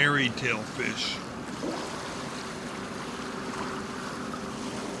those hairy tail fish.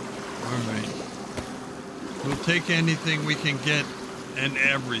 Alright. We'll take anything we can get and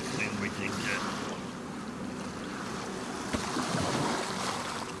everything we can get.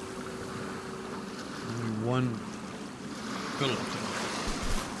 Only one skeleton.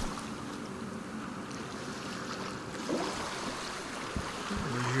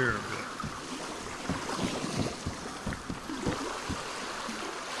 Over here a bit.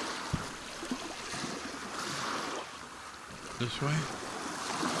 This way?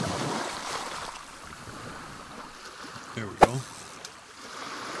 There we go.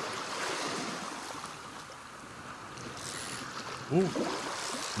 Oh,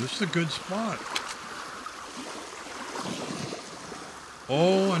 this is a good spot.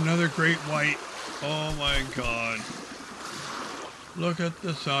 Oh, another great white. Oh my God. Look at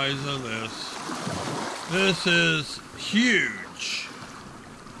the size of this. This is huge.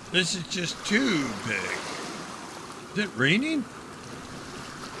 This is just too big. Is it raining?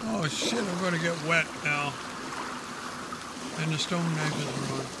 Oh shit, I'm going to get wet now. And the stone knife is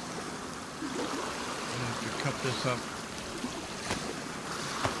wrong. I have to cut this up.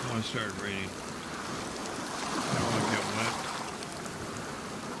 I want to start raining. I don't want to get wet.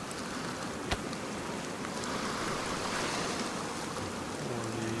 Four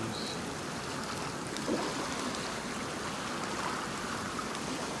of these.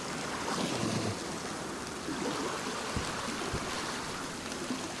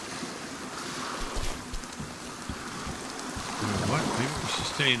 You know what? Maybe we should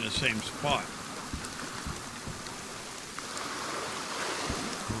stay in the same spot.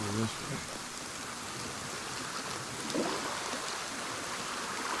 Over this way.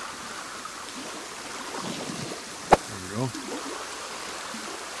 There we go.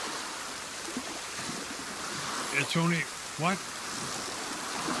 It's only, what?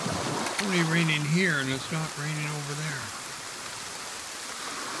 It's only raining here and it's not raining over there.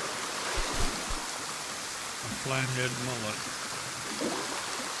 A flathead mullet.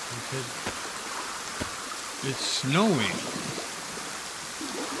 It's snowing.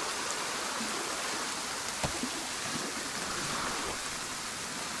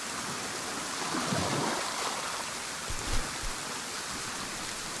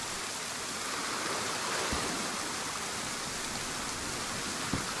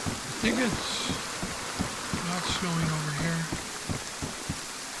 I think it's not snowing over here.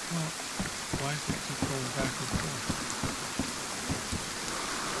 Well, why does it keep going back and forth?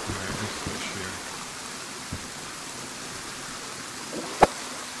 Alright, let's push here.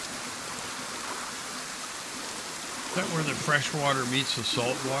 Is that where the fresh water meets the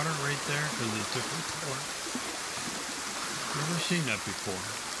salt water right there? Because it's different color. Never seen that before.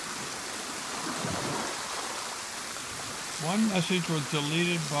 One message was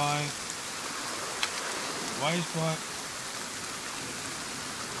deleted by Wisebot.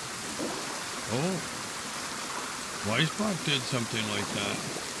 Oh, Wisebot did something like that.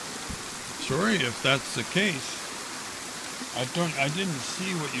 Sorry if that's the case. I didn't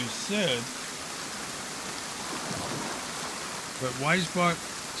see what you said. But Wisebot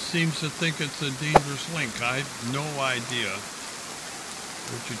seems to think it's a dangerous link. I have no idea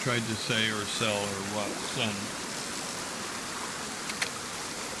what you tried to say or sell or what send.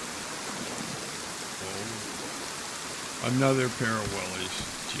 Oh. Another pair of wellies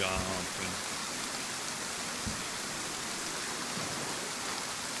jumping.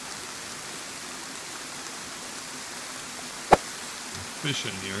 Fish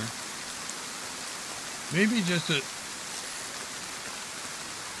in here. Maybe just a...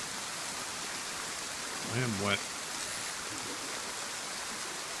 I am wet.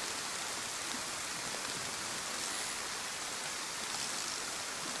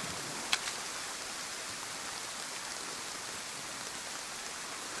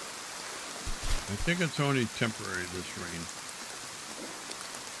 I think it's only temporary, this rain.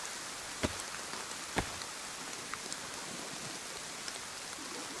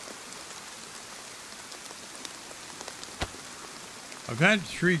 I've had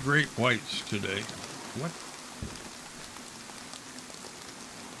 3 great whites today. What?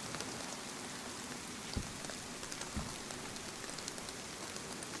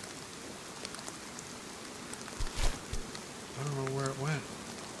 I don't know where it went.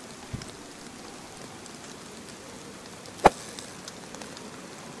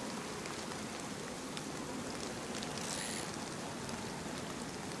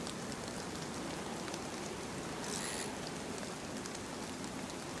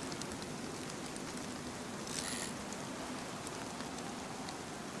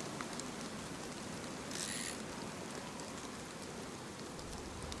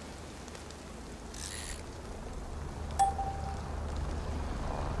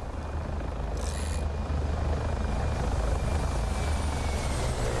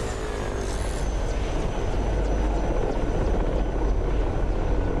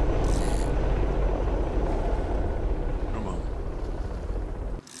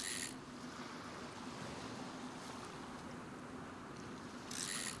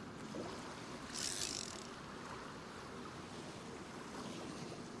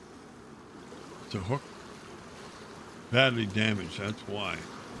 It's a hook. Badly damaged, that's why.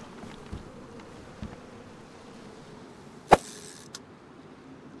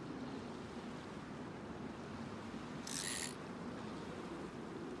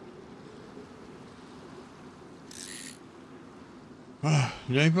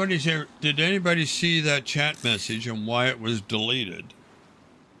 Did anybody see that chat message and why it was deleted?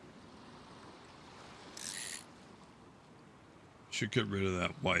 Should get rid of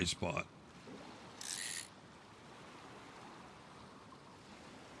that Y spot.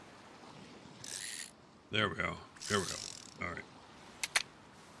 There we go. There we go. All right.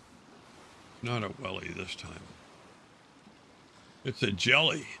 Not a welly this time. It's a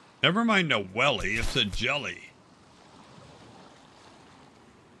jelly. Never mind a welly, it's a jelly.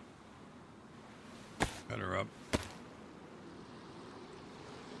 Cut her up.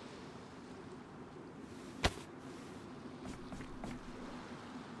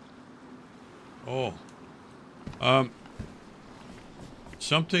 Oh.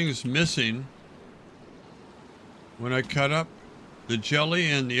 Something's missing. When I cut up the jelly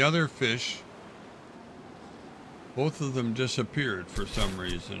and the other fish, both of them disappeared for some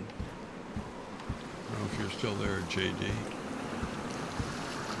reason. I don't know if you're still there, JD.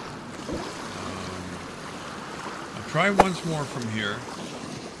 I'll try once more from here.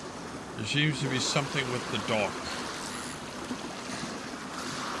 There seems to be something with the dock.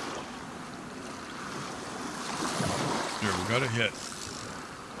 Here, we got a hit.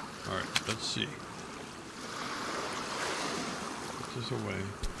 Alright, let's see. Put this away.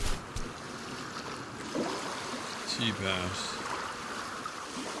 Sea bass.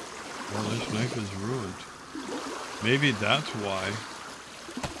 Well, this knife is ruined. Maybe that's why.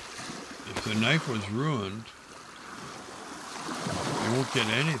 If the knife was ruined, you won't get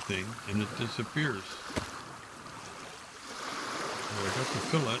anything and it disappears. So I got the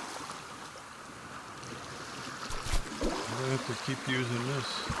fillet. I'm gonna have to keep using this.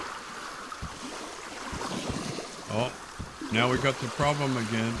 Oh, now we got the problem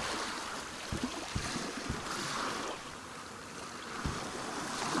again.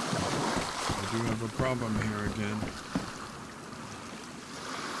 I do have a problem here again.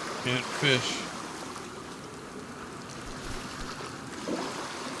 Can't fish.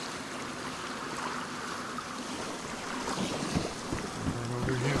 Right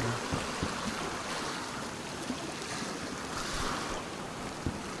over here.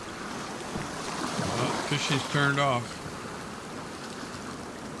 Fishing's turned off.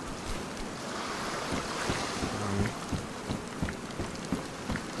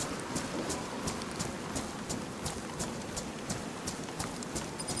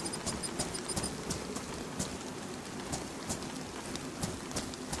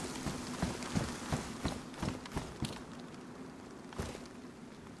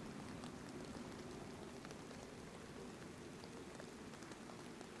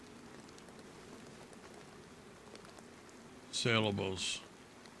 Sailables.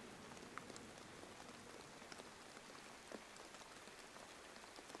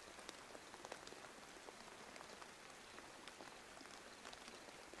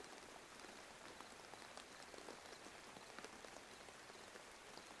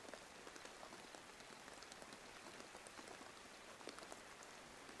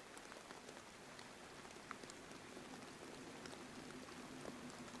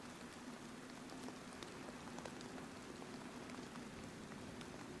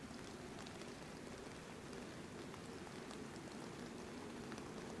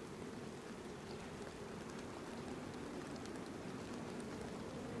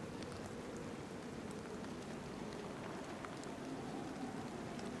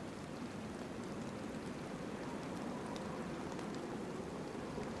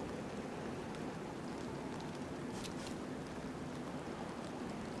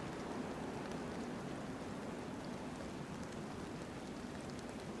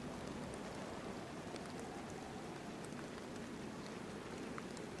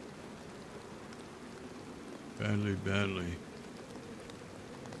 Badly.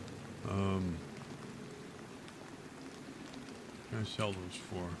 What can I sell those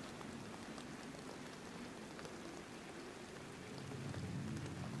for?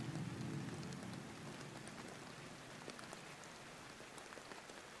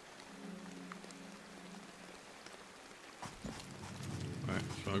 Alright,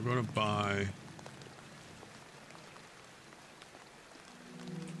 so I'm going to buy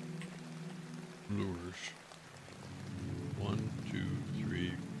lures. 1, 2,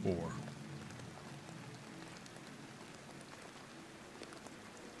 3, 4.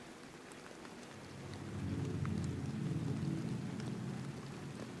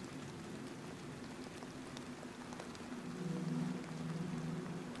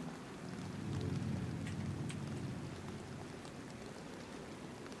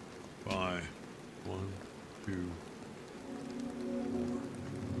 by 1, 2, 4.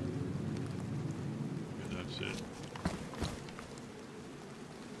 Okay, that's it.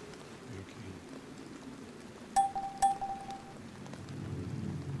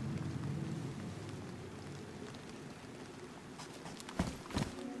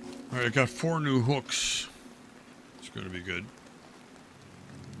 Alright, I got 4 new hooks. It's going to be good.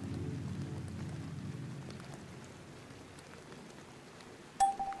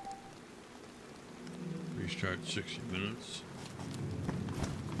 Restart 60 minutes.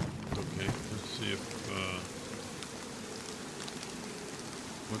 Okay, let's see if,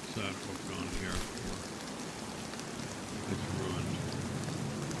 what's that hook on here for? It's ruined.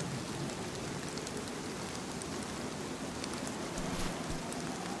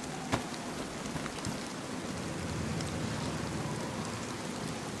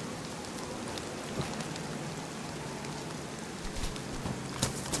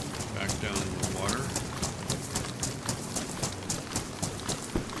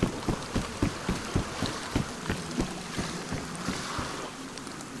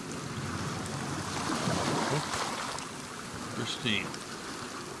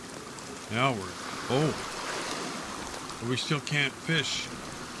 Now we're, oh, we still can't fish.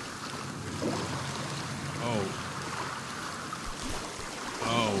 Oh.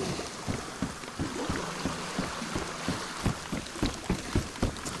 Oh.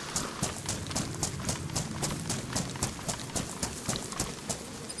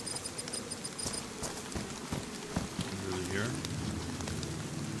 Really here?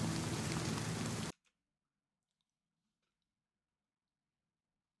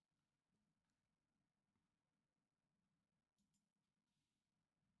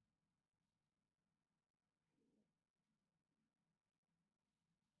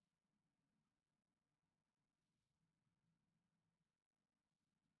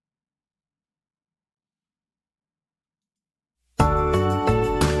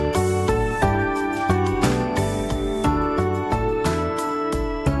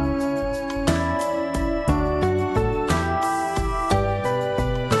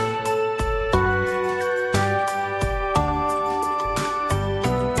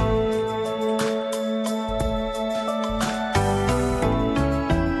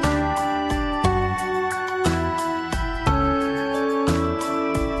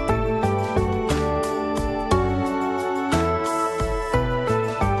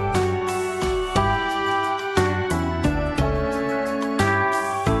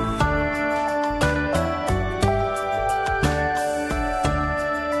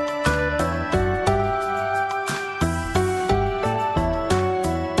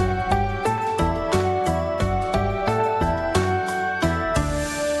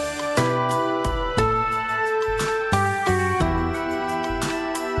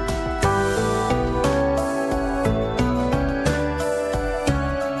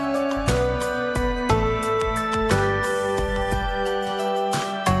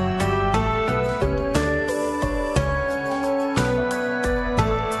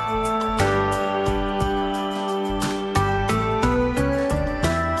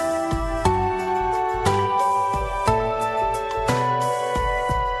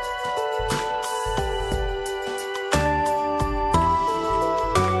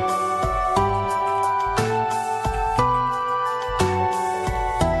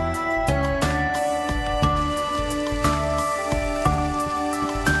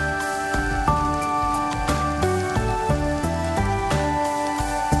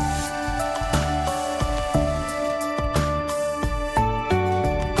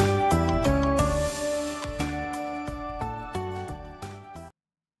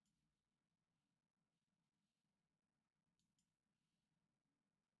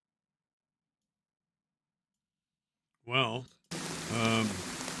 Well,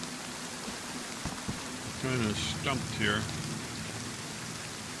 kind of stumped here.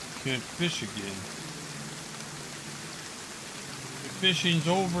 Can't fish again. The fishing's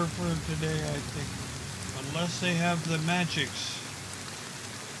over for today, I think. Unless they have the magics.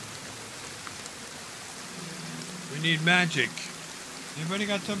 We need magic. Anybody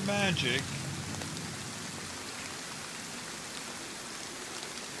got some magic?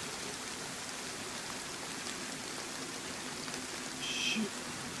 Shit.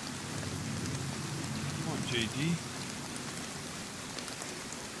 Come on, JD.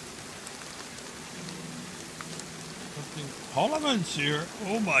 Something. Holloman's here.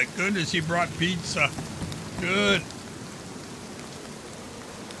 Oh my goodness, he brought pizza. Good.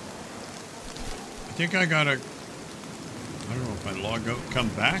 I think I gotta. I don't know if I log out, come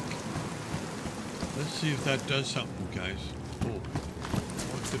back. Let's see if that does something, guys. Oh,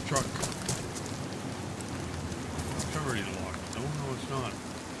 the truck. It's already locked. No, no, it's not.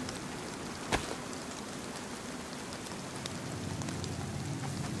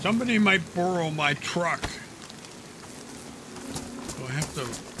 Somebody might borrow my truck. So I have to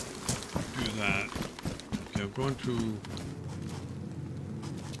do that. Okay, I'm going to...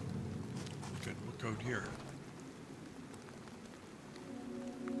 Okay, look out here.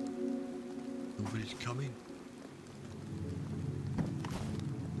 Nobody's coming.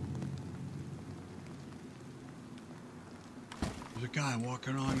 There's a guy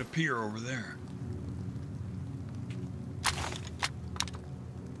walking on the pier over there.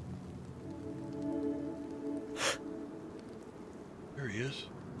 There he is.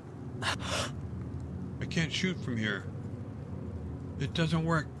 I can't shoot from here. It doesn't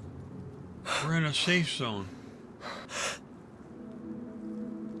work. We're in a safe zone.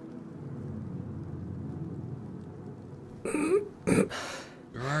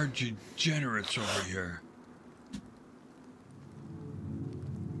 There are degenerates over here.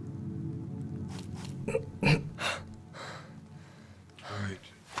 Alright.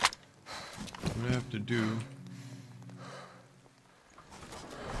 What I have to do...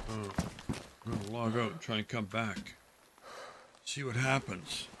 Oh, I'm gonna log out and try and come back. See what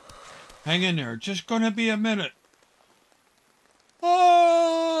happens. Hang in there. Just gonna be a minute.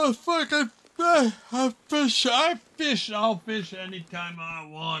 Oh, fucking... I fish. I'll fish anytime I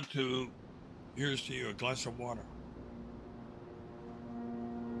want to. Here's to you, a glass of water.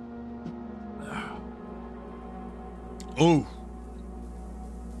 Oh.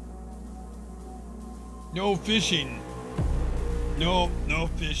 No fishing. No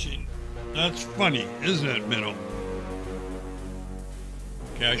fishing. That's funny, isn't it, Minnow?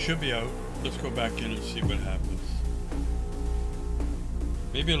 Okay, I should be out. Let's go back in and see what happens.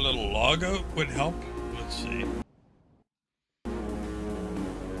 Maybe a little log out would help. Let's see.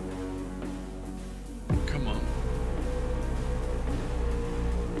 Come on.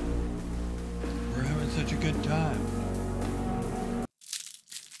 We're having such a good time.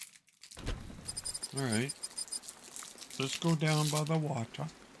 All right. Let's go down by the water.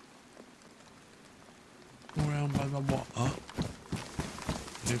 Go down by the water.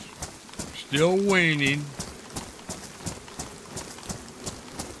 It's still waning.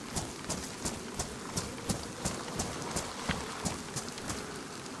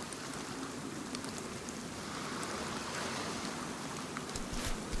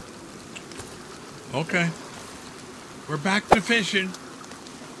 Okay. We're back to fishing.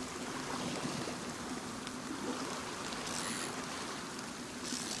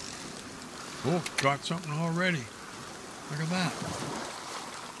 Oh, got something already. Look at that.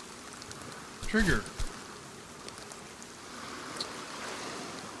 Trigger.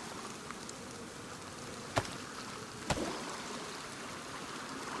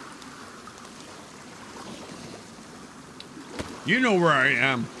 You know where I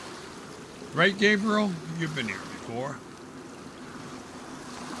am. Right, Gabriel? You've been here before.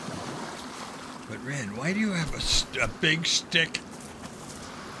 But Red, why do you have a big stick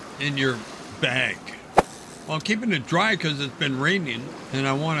in your bag? Well, I'm keeping it dry because it's been raining and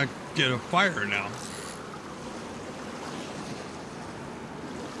I want to get a fire now.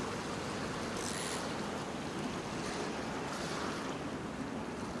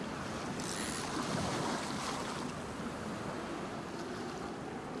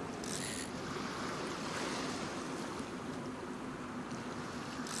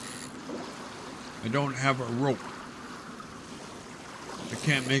 I don't have a rope. I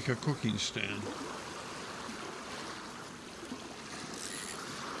can't make a cooking stand.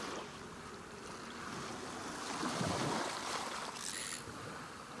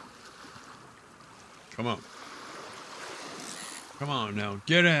 Come on. Come on now,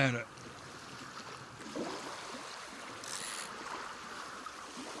 get at it.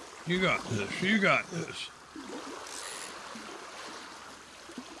 You got this, you got this.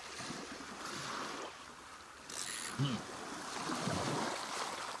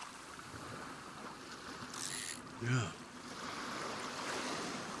 Yeah.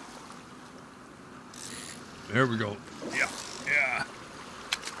 There we go. Yeah, yeah.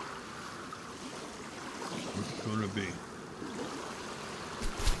 What's it gonna be?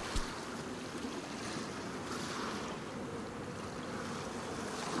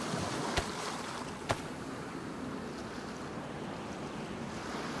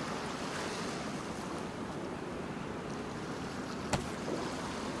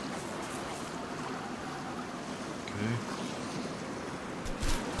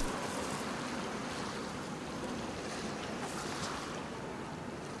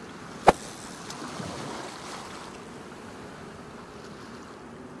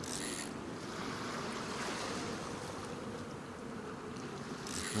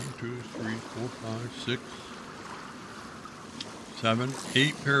 1, 2, 3, 4, 5, 6, 7,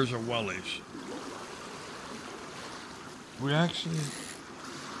 8 pairs of wellies. We actually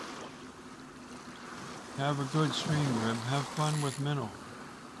have a good stream, Rib. Have fun with minnow.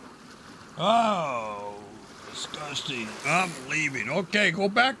 Oh, disgusting. I'm leaving. Okay, go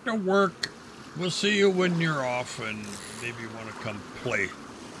back to work. We'll see you when you're off and maybe you want to come play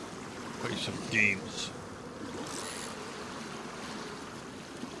some games.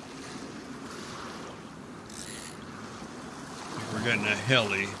 I think we're getting a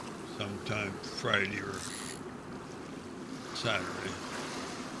heli sometime Friday or Saturday.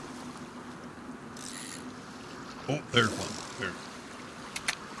 Oh, there's one. There.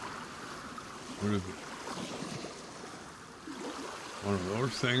 What is it? One of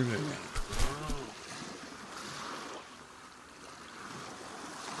those things that...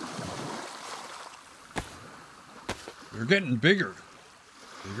 They're getting bigger.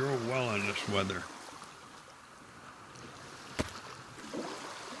 They grow well in this weather.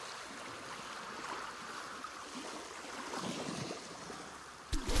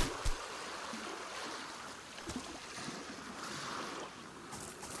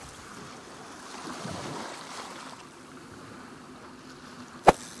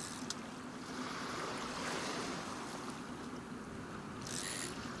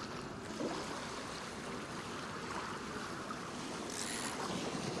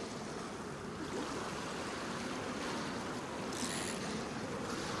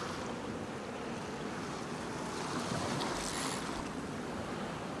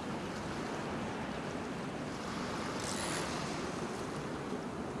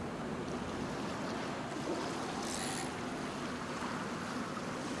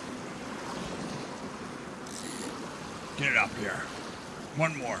 Get up here.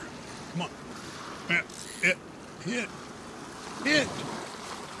 One more. Come on. Hit. Hit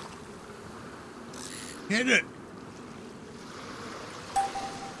it.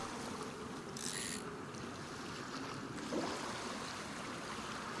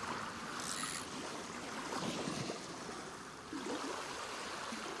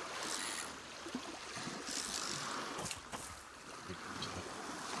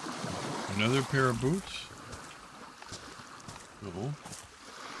 Another pair of boots? No.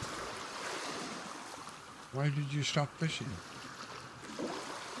 Why did you stop fishing?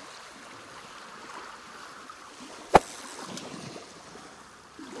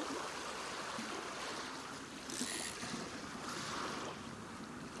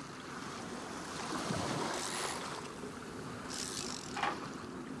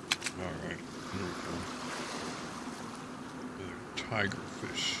 All right, here we go. Another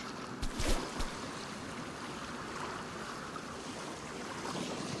tigerfish.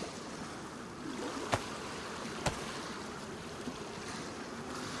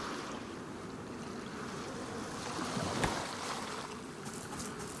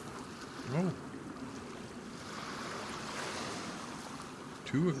 Oh.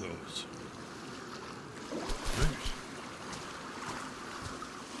 Two of those. Nice.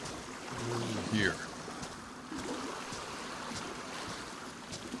 Over here.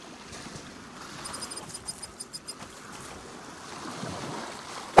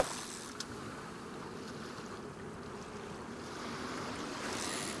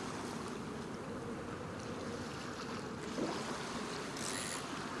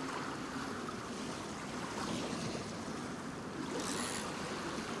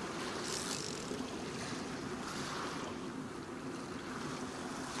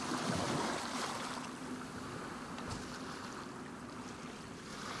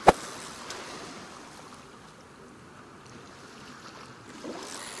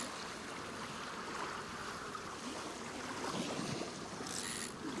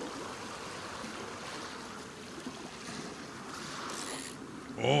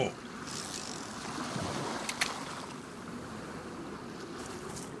 Oh.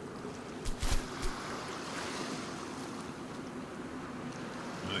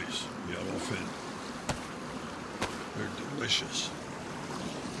 Nice yellowfin. They're delicious.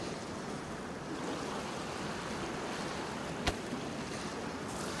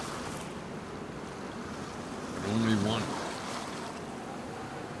 But only one.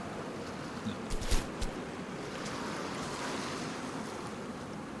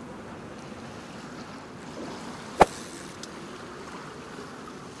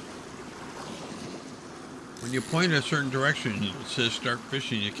 When you point a certain direction, it says start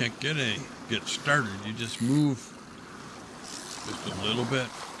fishing. You can't get started. You just move just a little bit.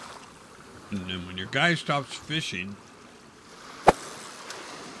 And then when your guy stops fishing,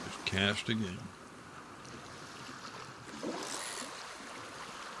 just cast again.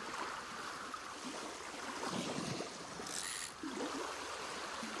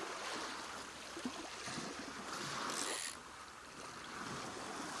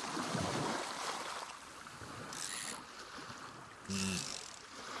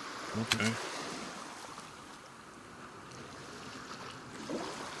 Okay.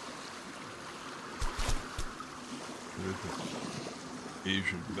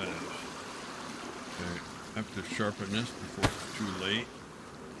 Asian bass. Okay, I have to sharpen this before it's too late.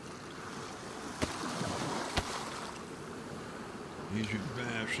 Asian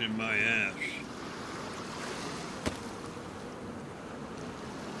bass in my ass.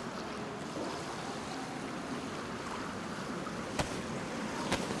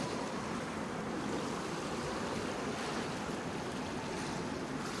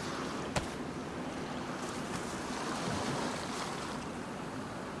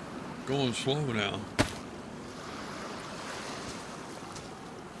 Going slow now.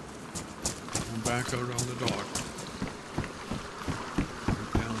 I'm back out on the dock.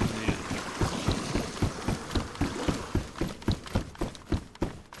 Down in the end.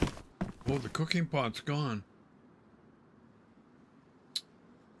 Oh, the cooking pot's gone.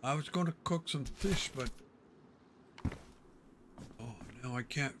 I was going to cook some fish, but oh, now I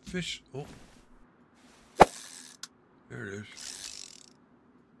can't fish. Oh, there it is.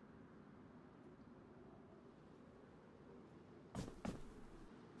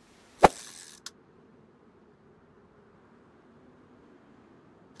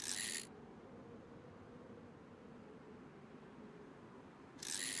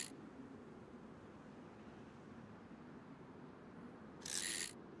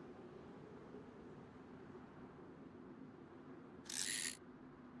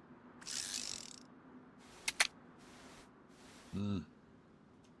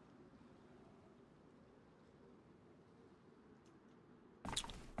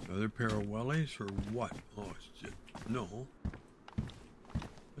 Another pair of wellies or what? Oh, it's just, no.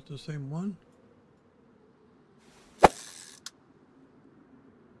 It's the same one?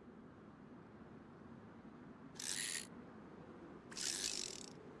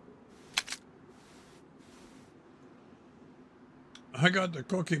 I got the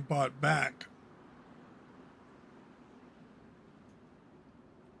cooking pot back.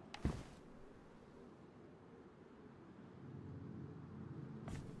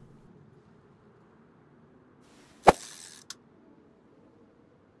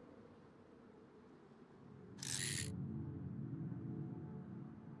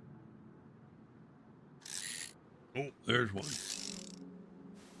 Oh, there's one.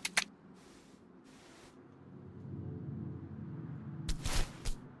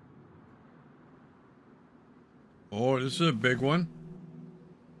 Oh, this is a big one.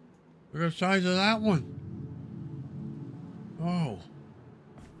 Look at the size of that one. Oh.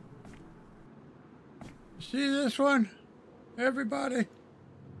 See this one? Everybody?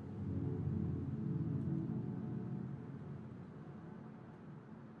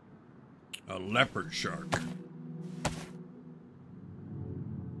 A leopard shark.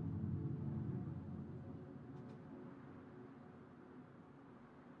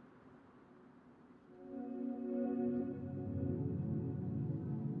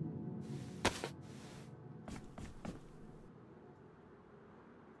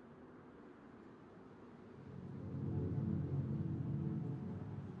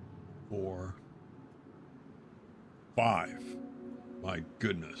 Four. 5. My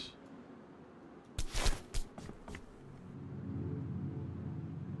goodness.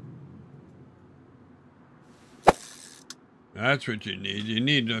 That's what you need. You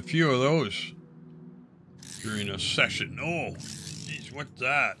need a few of those during a session. Oh, geez, what's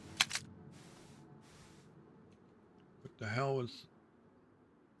that? What the hell is...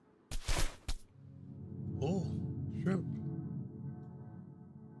 Oh, shrimp.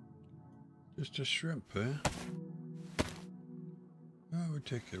 Just a shrimp, eh? Oh, we'll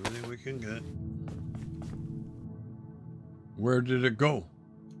take everything we can get. Where did it go?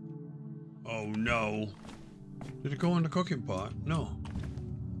 Oh, no. Did it go in the cooking pot? No.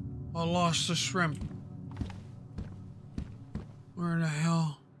 I lost the shrimp. Where the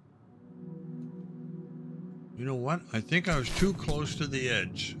hell? You know what? I think I was too close to the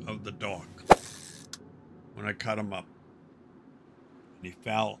edge of the dock when I cut him up. And he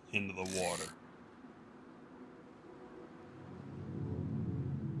fell into the water.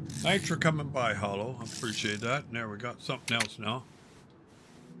 Thanks for coming by, Hollow. I appreciate that. And there, we got something else now.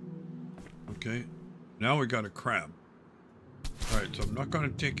 Okay. Now we got a crab. Alright, so I'm not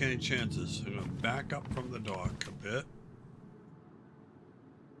going to take any chances. I'm going to back up from the dock a bit.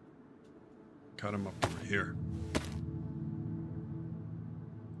 Cut him up over here.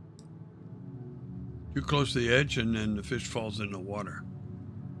 Too close to the edge and then the fish falls in the water.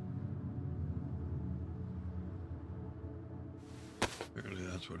 Apparently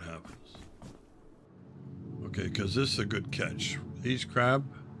that's what happens. Okay, because this is a good catch. These crab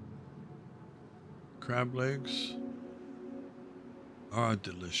legs are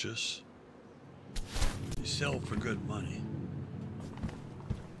delicious. They sell for good money.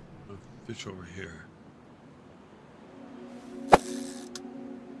 A fish over here.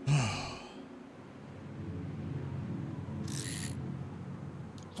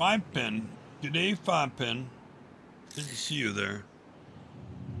 5-pin. G'day, 5-pin. Good to see you there.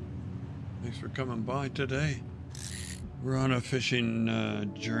 Thanks for coming by today. We're on a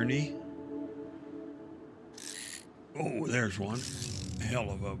fishing journey. Oh, there's one. Hell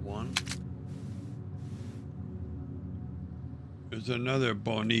of a one. There's another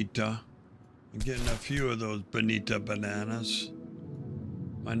bonita. I'm getting a few of those bonita bananas.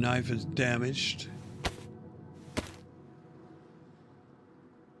 My knife is damaged.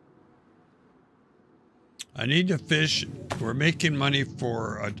 I need to fish. We're making money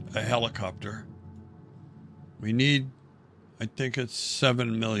for a helicopter. We need, I think it's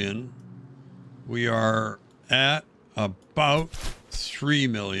 7 million. We are at about 3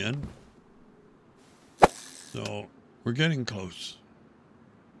 million. So we're getting close.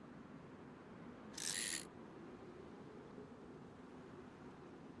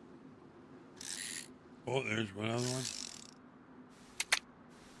 Oh, there's one other one.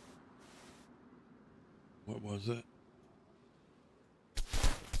 What was it?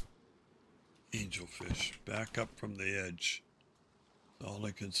 Angelfish. Back up from the edge. All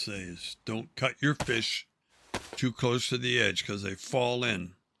I can say is don't cut your fish too close to the edge because they fall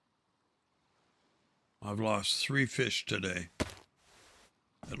in. I've lost 3 fish today.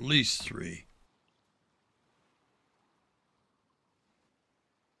 At least 3.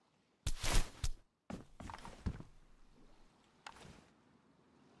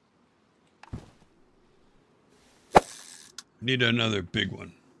 Need another big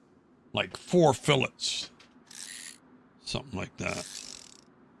one. Like 4 fillets. Something like that.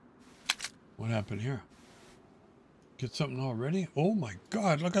 What happened here? Get something already? Oh my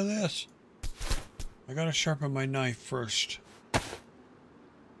God, look at this. I gotta sharpen my knife first.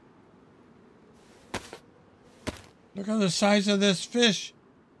 Look at the size of this fish.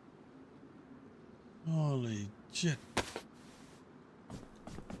 Holy shit.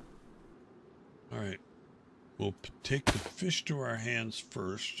 All right. We'll take the fish to our hands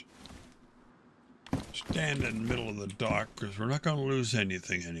first. Stand in the middle of the dock because we're not going to lose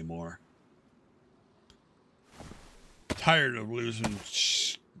anything anymore. Tired of losing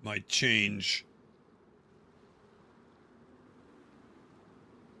my change.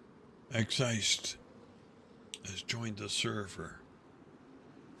 Exist has joined the server.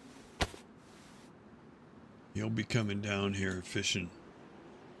 He'll be coming down here fishing.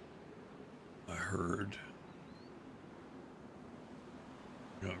 I heard.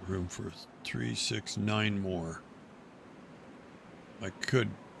 Got room for 3, 6, 9 more. I could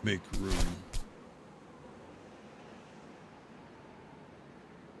make room.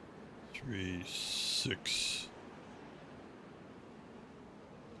 3, 6.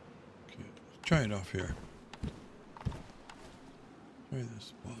 Okay, let's try it off here. Try this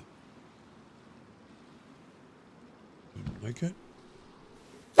spot. Didn't like it.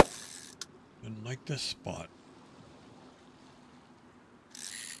 Didn't like this spot.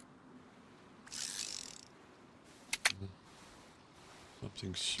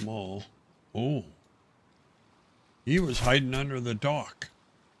 Something small. Oh. He was hiding under the dock.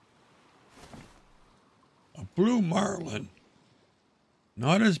 A blue marlin.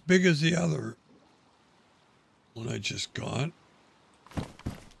 Not as big as the other one I just got.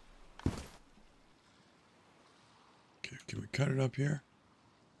 Okay, can we cut it up here?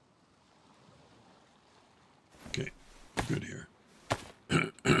 Okay, good here.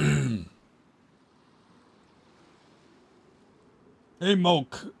 Hey,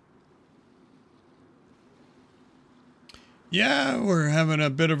 Moke. Yeah, we're having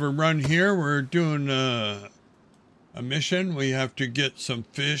a bit of a run here. We're doing a mission. We have to get some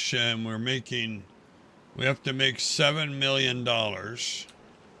fish, and we have to make $7 million to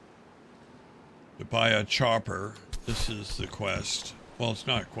buy a chopper. This is the quest. Well, it's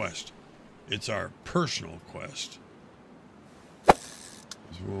not a quest. It's our personal quest.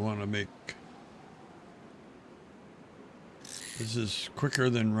 We want to make... This is quicker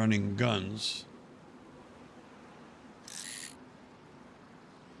than running guns.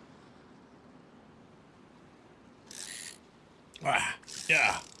 Ah,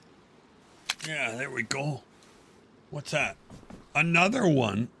 yeah. Yeah, there we go. What's that? Another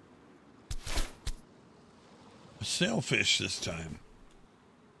one. A sailfish this time.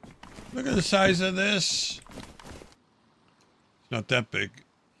 Look at the size of this. It's not that big.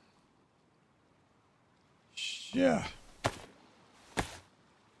 Yeah.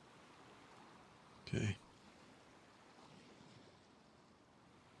 Okay.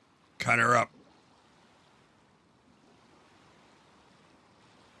 Cut her up.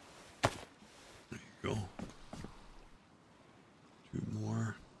 There you go. Two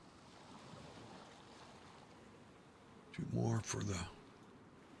more. Two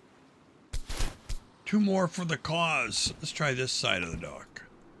more for the cause. Let's try this side of the dock.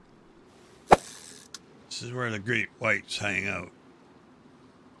 This is where the great whites hang out.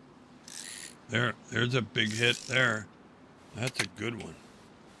 There's a big hit there. That's a good one.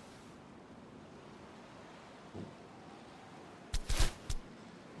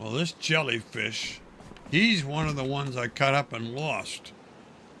 Well, this jellyfish, he's one of the ones I cut up and lost.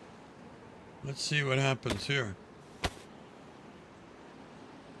 Let's see what happens here.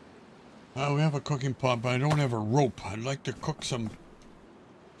 We have a cooking pot, but I don't have a rope. I'd like to cook some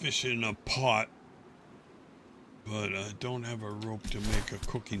fish in a pot, but I don't have a rope to make a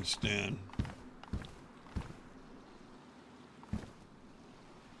cooking stand.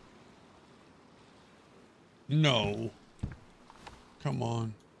 No. Come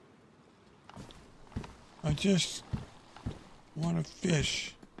on. I just want to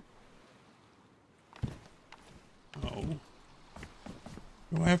fish. Oh.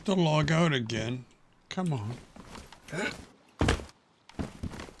 Do I have to log out again? Come on.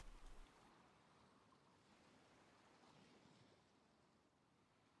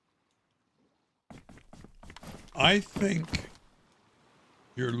 I think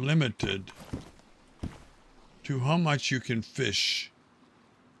you're limited to how much you can fish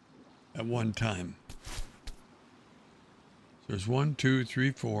at one time. There's 1, 2,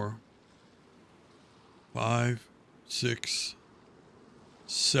 3, 4, 5, 6,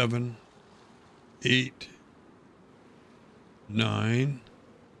 7, 8, 9,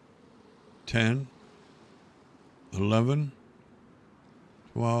 10, 11,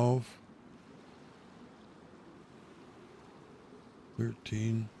 12,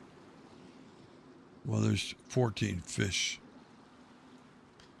 13. Well, there's 14 fish.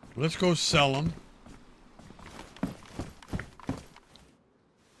 Let's go sell them.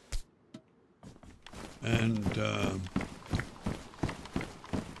 And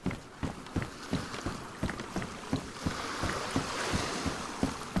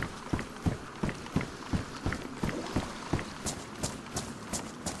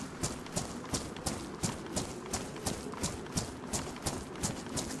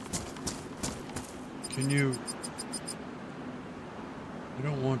can you... I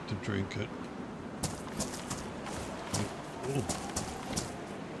don't want to drink it. Oh.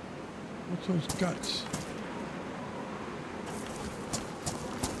 What's those guts?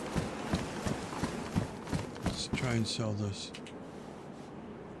 Let's try and sell this.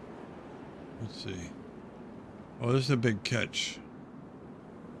 Let's see. Oh, this is a big catch.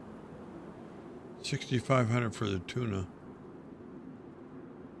 6,500 for the tuna.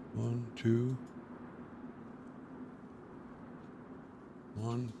 1, 2.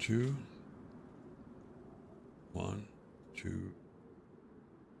 1, 2. 1, 2.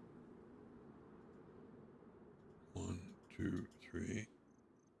 1, 2, 3.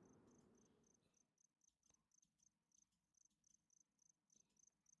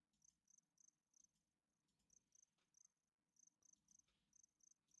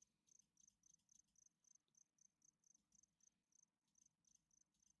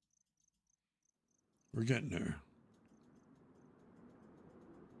 We're getting there.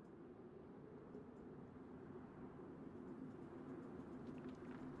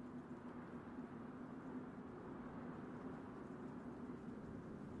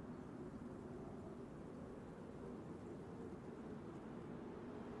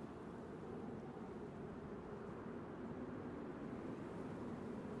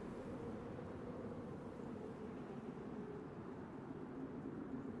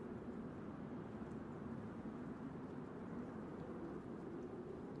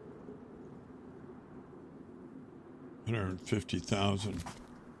 $150,000.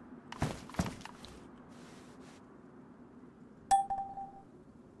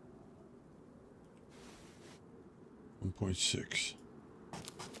 $1.6.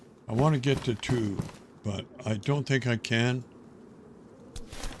 I want to get to 2, but I don't think I can.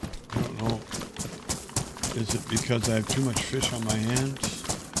 I don't know. Is it because I have too much fish on my hands?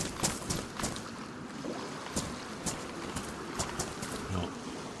 No.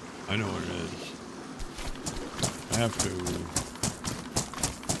 I know what it is. I have to...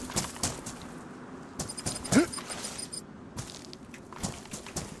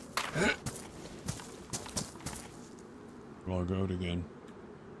 log out again.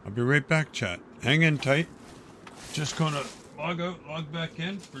 I'll be right back, chat. Hang in tight. Just gonna log out, log back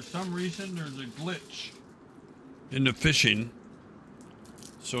in. For some reason, there's a glitch in the fishing,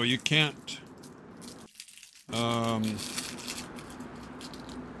 so you can't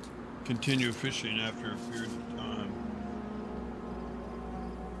continue fishing after a period of time.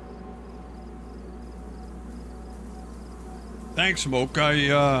 Thanks, Smoke.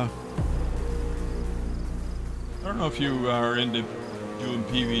 I don't know if you are into doing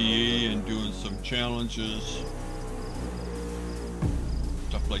PvE and doing some challenges,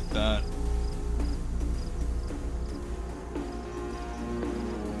 stuff like that.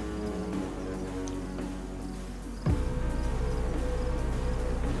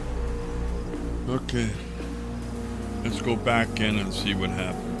 Okay, let's go back in and see what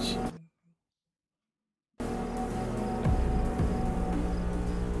happens.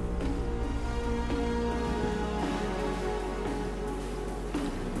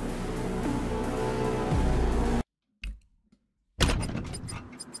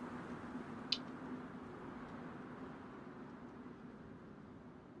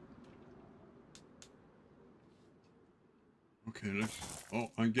 Okay, let's, oh,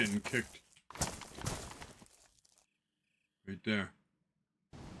 I'm getting kicked. Right there.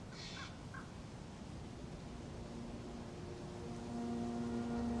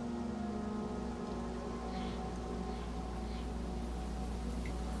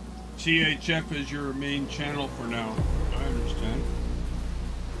 CHF is your main channel for now. I understand.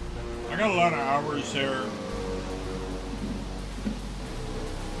 I got a lot of hours there.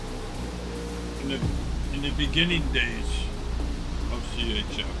 In the beginning days of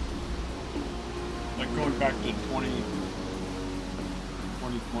CHF. Like going back to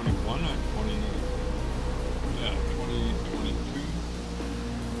 2021 or 2022.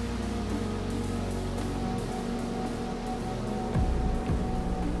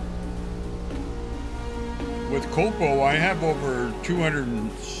 With Copo, I have over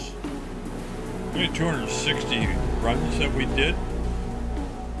 260 runs that we did,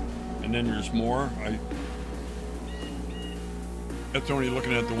 and then there's more. That's only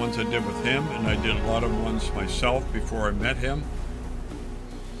looking at the ones I did with him, and I did a lot of ones myself before I met him.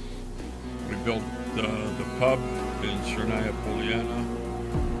 We built the pub in Cernaya Poliana.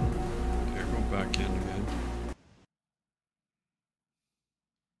 Okay, go back in again.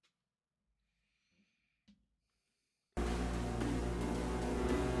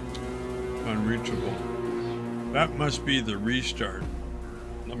 Unreachable. That must be the restart.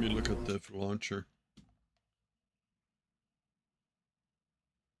 Let me look at the launcher.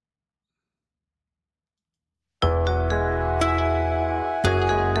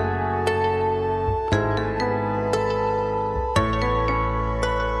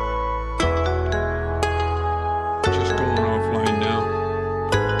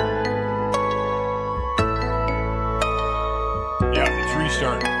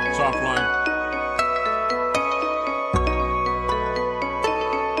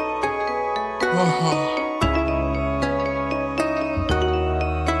 Oh,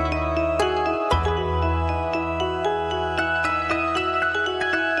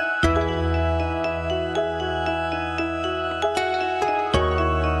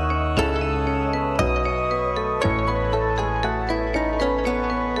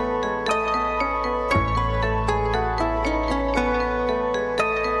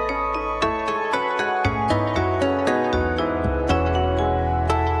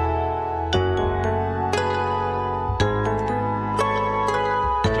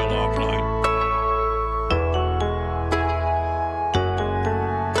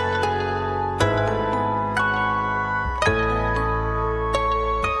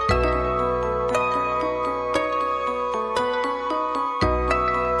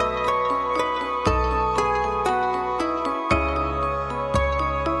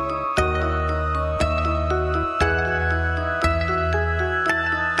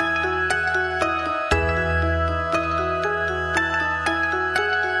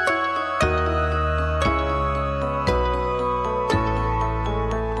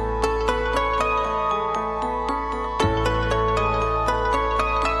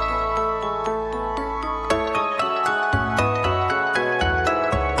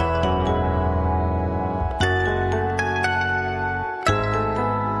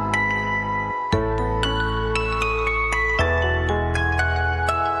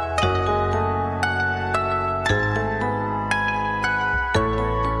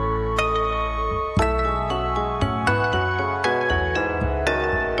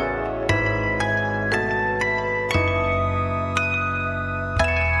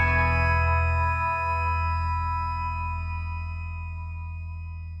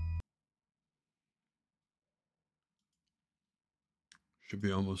 Should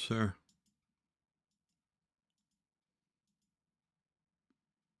be almost there.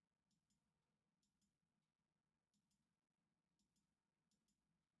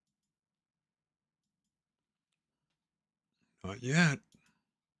 Not yet.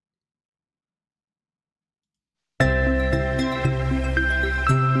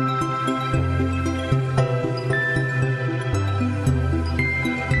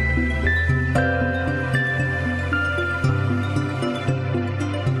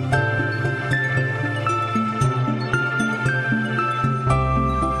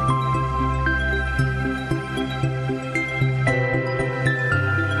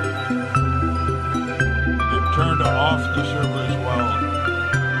 Turned off the server as well.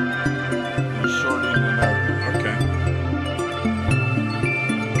 They're sorting it out. Okay.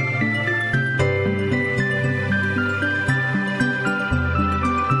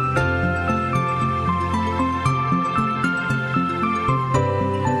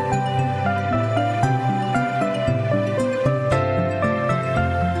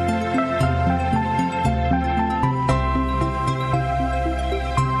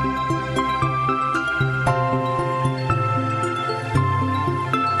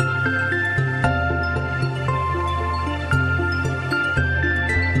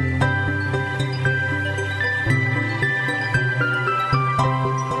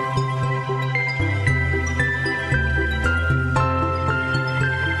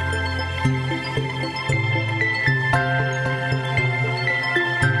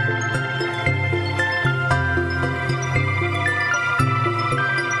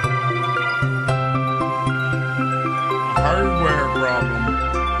 Hardware problem.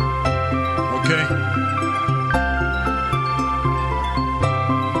 Okay.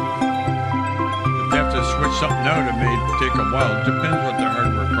 If they have to switch something out, it may take a while. It depends what the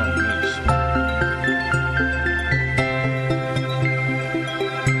hardware problem is.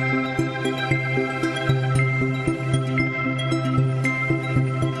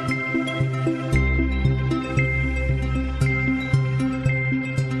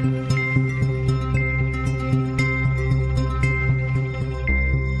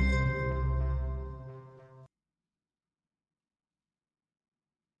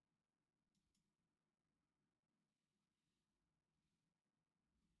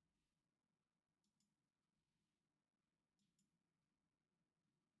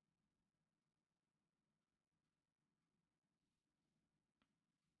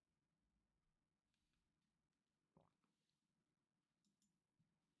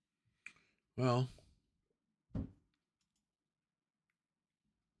 Well, we're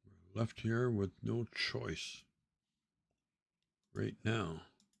left here with no choice right now.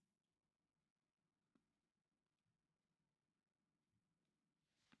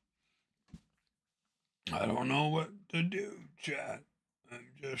 I don't know what to do, chat.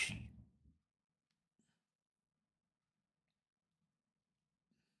 I'm just...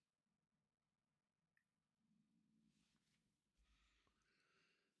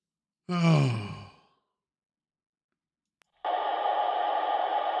 Oh.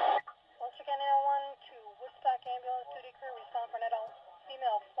 Once again, L1 to Woodstock ambulance duty crew, respond for an adult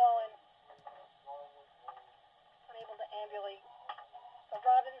female fallen, unable to ambulate. The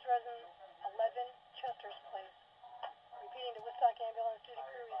Robbins residence, 11 Chester's Place. Repeating to Woodstock ambulance duty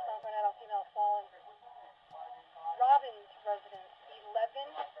crew, respond for an adult female fallen. Robbins residence, 11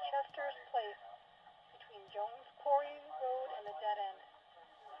 Chester's Place, between Jones Quarry Road and the dead end.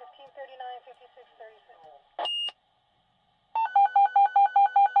 1539, 5636.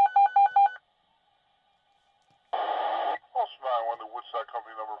 Also 9-1 to Woodstock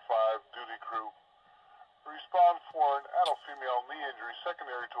Company number 5, duty crew. Respond for an adult female knee injury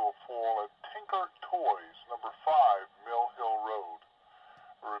secondary to a fall at Tinker Toys, number 5, Mill Hill Road.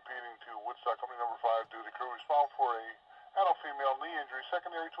 Repeating to Woodstock Company number 5, duty crew. Respond for a adult female knee injury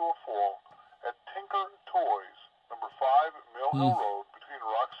secondary to a fall at Tinker Toys, number 5, Mill Hill Road, between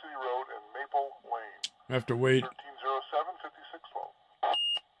Rock City Road and Maple Lane. I have to wait. 1307, 5612.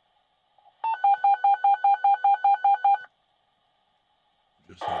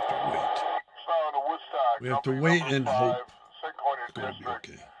 Just have to wait. We have to wait and hope. It's going to be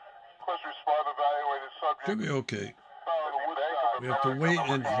okay. Quest respond evaluated subject. Should be okay. We have to wait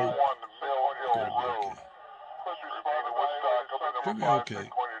and hope. Should be okay.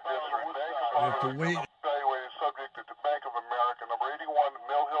 We have to wait. Evaluated subject at the Bank of America, number 81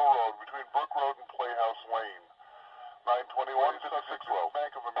 Mill Hill Road, between Brook Road and Playhouse Lane. 921 5612.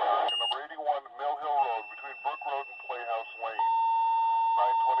 Bank of America, number 81 Mill Hill Road, between Brook Road and Playhouse Lane.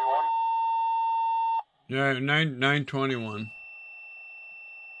 921. Yeah, 921.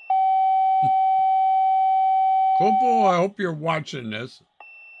 Popo, I hope you're watching this.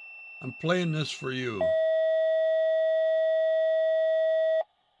 I'm playing this for you.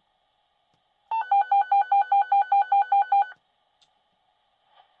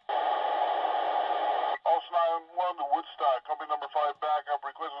 Also 911 to Woodstock, company number 5 backup,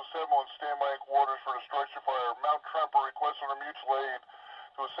 request to assemble and standby in quarters for the structure fire. Mount Tremper request under mutual aid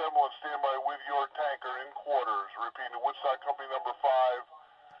to assemble and standby with your tanker in quarters. Repeating to Woodstock, company number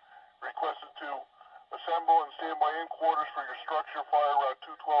 5, requested to assemble and standby in quarters for your structure fire, Route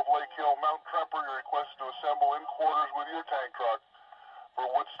 212 Lake Hill. Mount Tremper, you're requested to assemble in quarters with your tank truck for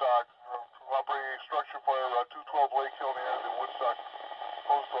Woodstock, operating a structure fire, Route 212 Lake Hill, near the Woodstock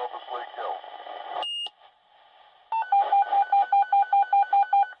Post Office, Lake Hill.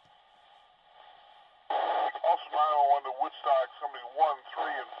 Also 911 to Woodstock, somebody 1,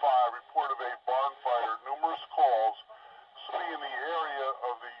 3, and 5, report of a barn fire. Numerous calls. This will be in the area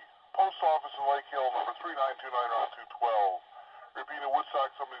of the Post Office in Lake Hill, number 3929 Route 212. Repeating to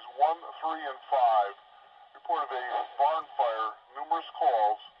Woodstock, somebody's 1, 3, and 5, report of a barn fire. Numerous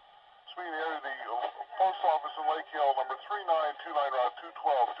calls. This will be in the area of the Post Office in Lake Hill, number 3929 Route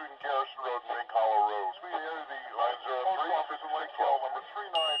 212, between Garrison Road and Mink Hollow Road. This will be in the area of the Post Office in Lake Hill, number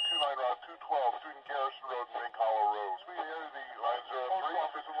 3929 Route 212, between Garrison Road and Mink Hollow Road. This will be in the area of the Post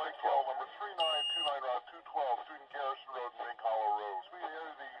Office in Lake Hill, number 3929 Route 212, between Garrison Road and Mink Hollow Road. This will be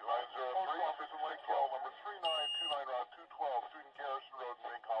in the area of the Post Office in Lake Hill, number 3929 Route 212, between Garrison Road and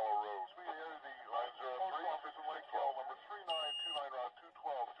Mink Hollow Road. This will be in the area of the Post Office in Lake Hill, number 3929 Route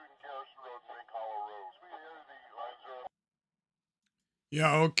 212, between Garrison Road and Mink Hollow Road. This will be in the area of the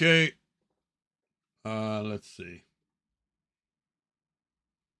Yeah, okay. Let's see.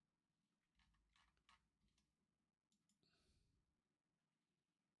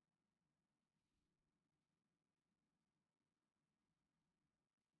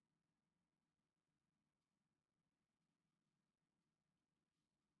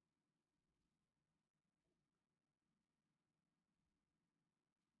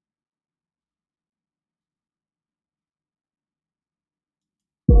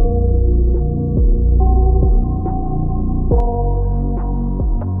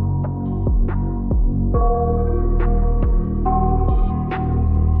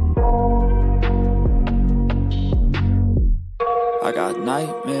 I got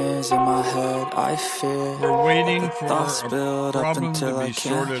nightmares in my head, I fear. We're waiting for Thoughts a build up problem until to I be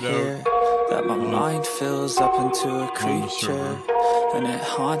can't sorted hear. out. That my mind fills up into a the creature, server. and it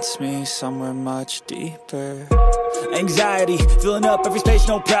haunts me somewhere much deeper. Anxiety, filling up every space,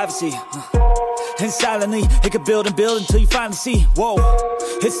 no privacy. And silently, it could build and build until you finally see. Whoa,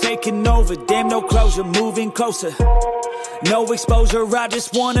 it's taking over, damn no closure, moving closer. No exposure, I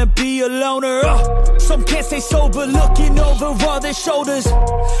just wanna be a loner. Some can't stay sober, looking over all their shoulders,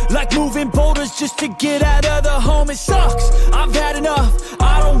 like moving boulders just to get out of the home. It sucks, I've had enough,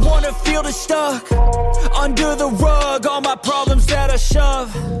 I don't wanna feel the stuck under the rug, all my problems that I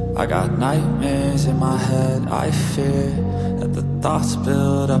shove. I got nightmares in my head, I fear that the thoughts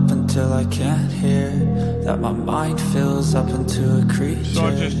build up until I can't hear. That my mind fills up into a creature,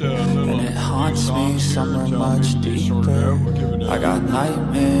 and it haunts me somewhere much deeper. I got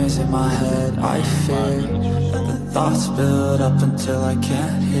nightmares in my head, I fear that the thoughts build up until I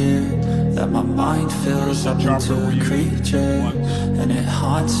can't hear. That my mind fills up into a creature, and it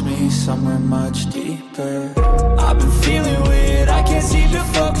haunts me somewhere much deeper. I've been feeling weird, I can't seem to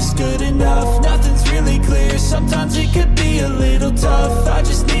focus good enough. Nothing's really clear, sometimes it could be a little tough. I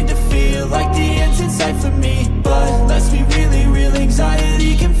just need to feel like the end's in sight for me, but let's be really real,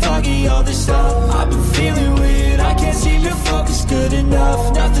 anxiety can foggy all this stuff. I've been feeling weird, I can't seem to focus good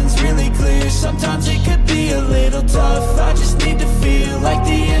enough. Nothing's really clear, sometimes it could be a little tough. I just need to feel like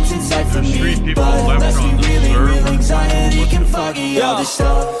the end's in sight for me, but let's be really real, anxiety can foggy all this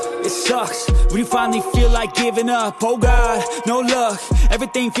stuff. It sucks when you finally feel like giving up. Oh God, no luck.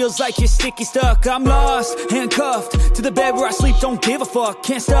 Everything feels like you're sticky stuck. I'm lost, handcuffed to the bed where I sleep. Don't give a fuck,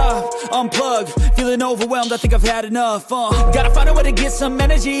 can't stop. Unplug, feeling overwhelmed. I think I've had enough. Gotta find a way to get some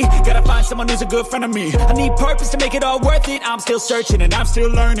energy. Gotta find someone who's a good friend of me. I need purpose to make it all worth it. I'm still searching and I'm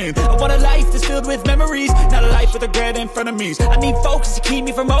still learning. I want a life that's filled with memories, not a life with regret in front of me. I need focus to keep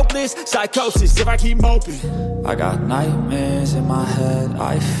me from hopeless psychosis if I keep moping. I got nightmares in my head,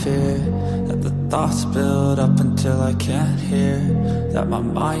 I fear that the thoughts build up until I can't hear. That my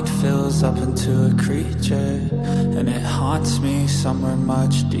mind fills up into a creature, and it haunts me somewhere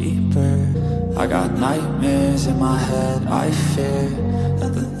much deeper. I got nightmares in my head, I fear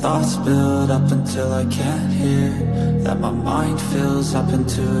that the thoughts build up until I can't hear. That my mind fills up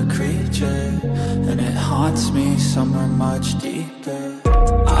into a creature, and it haunts me somewhere much deeper.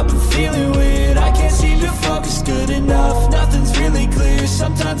 I've been feeling weird, I can't seem to focus good enough. Nothing's really clear,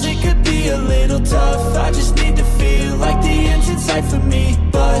 sometimes it could be a little tough. I just need to feel like the end's in sight for me.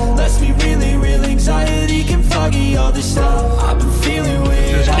 But let's be really real, anxiety can foggy all this stuff. I've been feeling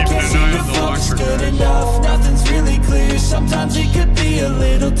weird, I can't seem to focus good enough. Nothing's really clear, sometimes it could be a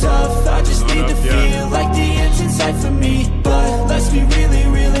little tough. I just need to feel like the end's in sight for me. But let's be really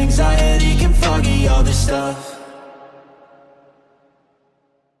real, anxiety can foggy all this stuff.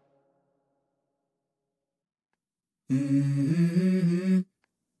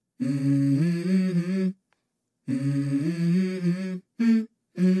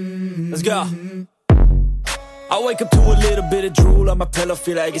 Let's go. I wake up to a little bit of drool on my pillow,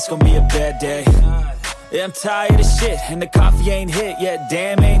 feel like it's gonna be a bad day. Yeah, I'm tired of shit, and the coffee ain't hit yet,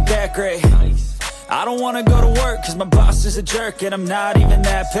 damn, ain't that great. I don't wanna go to work, cause my boss is a jerk, and I'm not even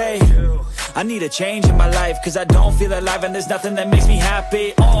that paid. I need a change in my life, cause I don't feel alive, and there's nothing that makes me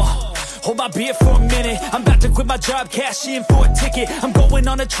happy. Hold my beer for a minute, I'm about to quit my job, cash in for a ticket. I'm going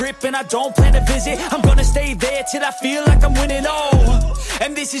on a trip and I don't plan to visit. I'm gonna stay there till I feel like I'm winning,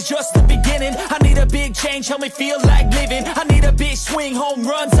 and this is just the beginning. I need a big change, help me feel like living. I need a big swing, home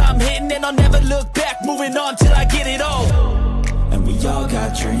runs I'm hitting, and I'll never look back, moving on till I get it all. And we all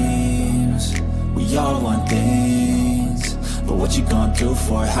got dreams, we all want things, but what you gonna do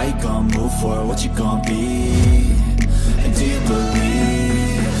for it? How you gonna move for it? What you gonna be? And do you believe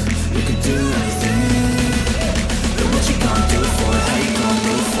you can do anything? But what you gonna do for it? How you gonna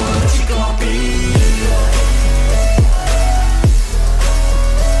move for it? What you gonna be?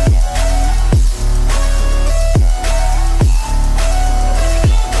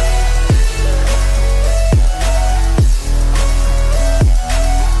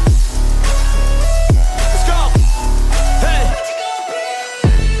 Let's go! Hey!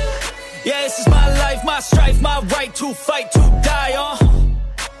 Yeah, this is my life, my strife, my right to fight, to die on.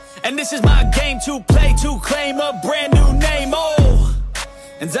 And this is my game to play, to claim a brand new name,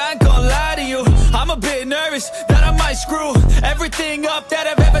 And I ain't gonna lie to you, I'm a bit nervous that I might screw everything up that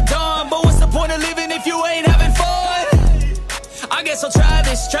I've ever done. But what's the point of living if you ain't having fun? I guess I'll try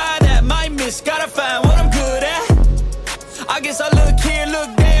this, try that, might miss, gotta find what I'm good at. I guess I look here,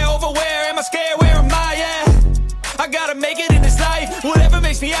 look there, over where am I scared, where am I at? I gotta make it in this life, whatever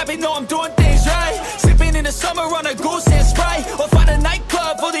makes me happy, know I'm doing things right. Sipping in the summer on a goose and Sprite, or find a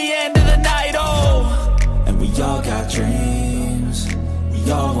nightclub for the end of the night, And we all got dreams,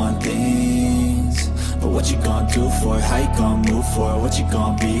 we all want things, but what you gonna do for it? How you gonna move for it? What you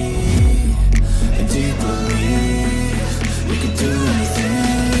gonna be? And do you believe you can do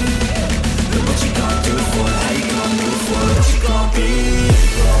anything? But what you gonna do for it? How you gonna move for it? What you gonna be?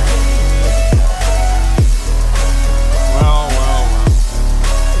 Well.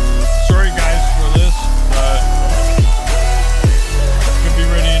 Sorry guys for this, but could be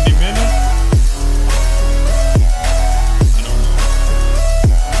ready any minute. I don't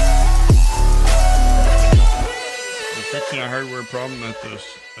know. We're fixing a hardware problem at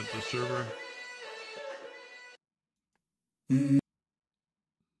the server.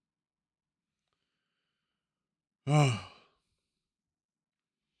 Oh.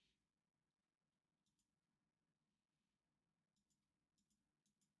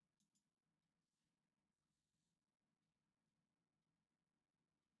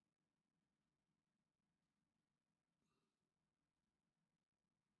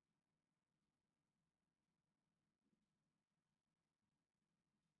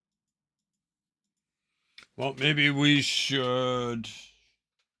 Well, maybe we should.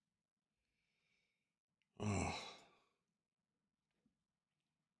 Oh.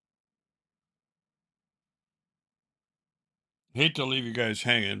 Hate to leave you guys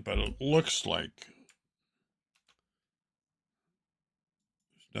hanging, but it looks like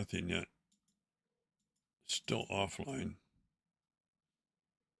there's nothing yet. It's still offline.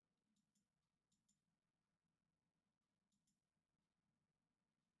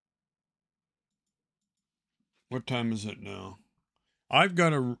 What time is it now? I've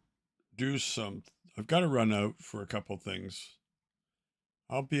got to do some. I've got to run out for a couple things.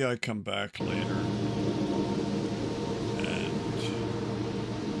 I come back later. And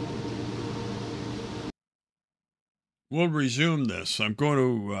we'll resume this. I'm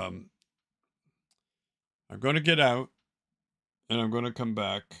going to get out and I'm going to come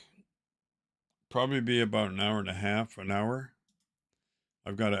back. Probably be about an hour and a half, an hour.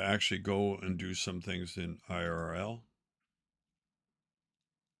 I've got to actually go and do some things in IRL.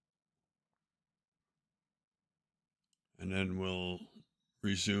 And then we'll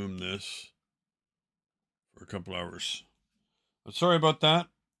resume this for a couple hours. But sorry about that,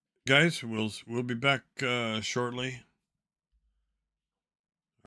 guys. We'll be back shortly.